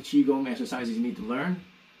learn all the Qigong exercises you need to learn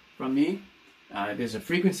from me. There's a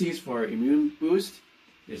frequencies for immune boost.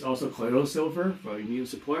 There's also colloidal silver for immune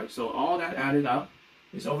support. So all that added up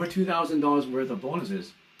is over $2,000 worth of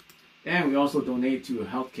bonuses. And we also donate to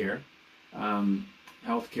healthcare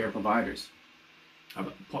providers, a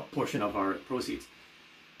portion of our proceeds.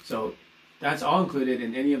 So that's all included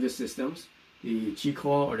in any of the systems, the Qi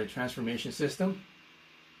or the transformation system.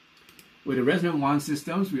 With the resonant wand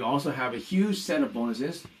systems, we also have a huge set of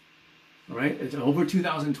bonuses. All right, it's over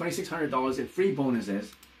 $2,600 in free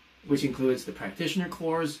bonuses, which includes the practitioner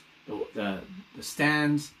course, the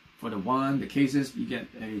stands for the wand, the cases. You get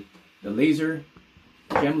the laser,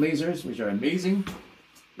 gem lasers, which are amazing.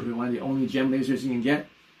 They're one of the only gem lasers you can get.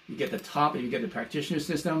 You get the top, you get the practitioner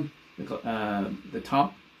system, the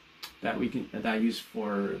top that I use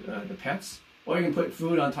for the pets, or you can put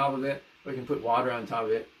food on top of it, or you can put water on top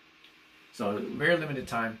of it. So very limited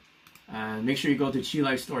time. Make sure you go to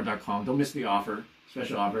qilifestore.com. Don't miss the offer,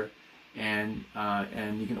 special offer, and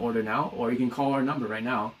you can order now, or you can call our number right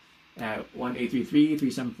now at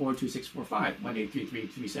 1-833-374-2645,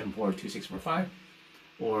 1-833-374-2645,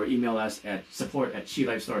 or email us at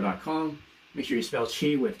support@qilifestore.com. Make sure you spell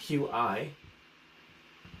Qi with Q-I.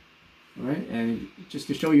 All right, and just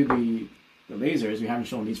to show you the lasers, we haven't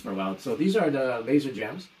shown these for a while. So these are the laser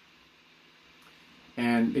gems.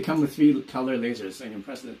 And they come with 3 color lasers. So you can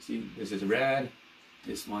press it. See, this is red,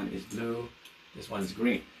 this one is blue, this one is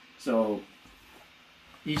green. So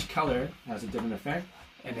each color has a different effect,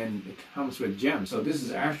 and then it comes with gems. So this is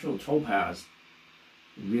actual topaz,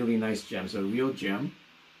 really nice gem. So real gem.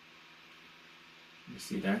 You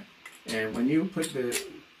see that? And when you put the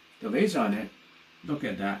laser on it, look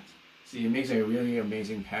at that. See, it makes a really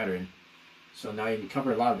amazing pattern. So now you can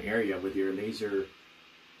cover a lot of area with your laser.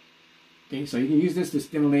 Okay, so you can use this to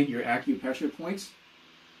stimulate your acupressure points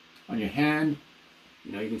on your hand.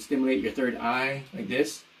 You know, you can stimulate your third eye like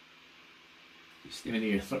this. You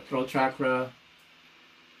stimulate your throat chakra.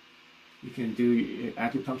 You can do your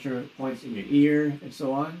acupuncture points in your ear and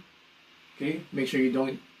so on. Okay, make sure you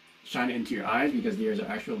don't shine it into your eyes because these are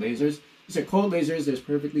actual lasers. These are cold lasers. They're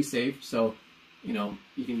perfectly safe. So, you know,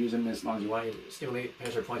 you can use them as long as you want. You stimulate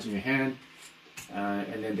pressure points in your hand,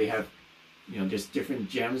 and then they have, you know, just different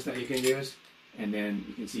gems that you can use, and then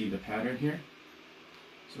you can see the pattern here.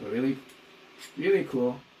 So really, really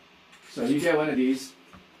cool. So you get one of these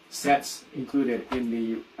sets included in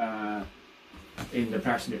the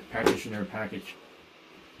practitioner package.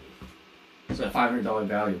 So a $500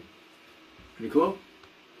 value. Pretty cool.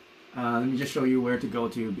 Let me just show you where to go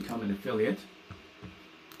to become an affiliate.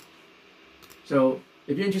 So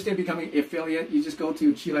if you're interested in becoming an affiliate, you just go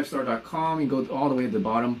to qilifestore.com. You go all the way to the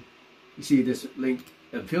bottom. You see this link,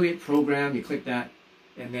 affiliate program. You click that,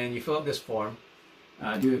 and then you fill out this form,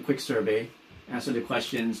 do a quick survey, answer the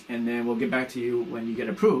questions, and then we'll get back to you when you get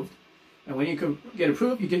approved. And when you get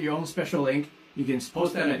approved, you get your own special link. You can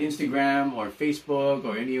post that on Instagram or Facebook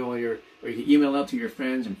or any of your, or you can email out to your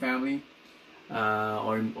friends and family, or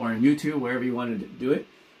on YouTube, wherever you want to do it.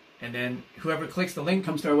 And then whoever clicks the link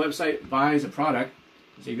comes to our website, buys a product.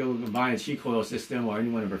 So you go and buy a Qi coil system or any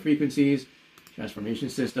one of our frequencies, transformation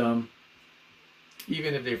system.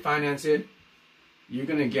 Even if they finance it, you're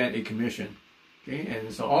going to get a commission. Okay,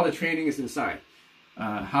 and so all the training is inside.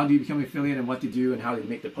 How do you become an affiliate and what to do and how to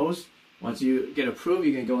make the post. Once you get approved,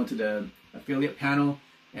 you can go into the affiliate panel,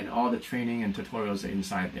 and all the training and tutorials are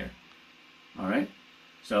inside there. All right.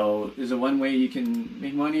 So there's a one way you can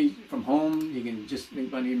make money from home. You can just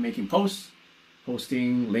make money making posts,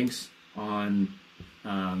 posting links on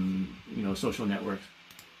social networks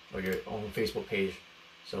or your own Facebook page.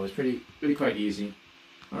 So it's really quite easy.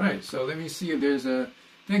 All right, so let me see if there's a.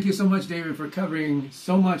 Thank you so much, David, for covering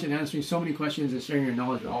so much and answering so many questions and sharing your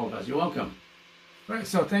knowledge with all of us. You're welcome. All right,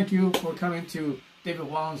 so thank you for coming to David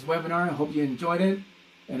Wong's webinar. I hope you enjoyed it.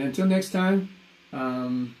 And until next time,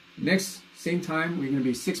 next same time, we're going to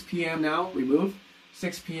be 6 p.m. now. We moved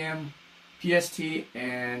 6 p.m. PST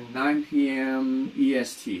and 9 p.m.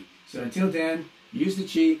 EST. So until then, use the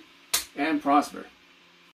chi and prosper.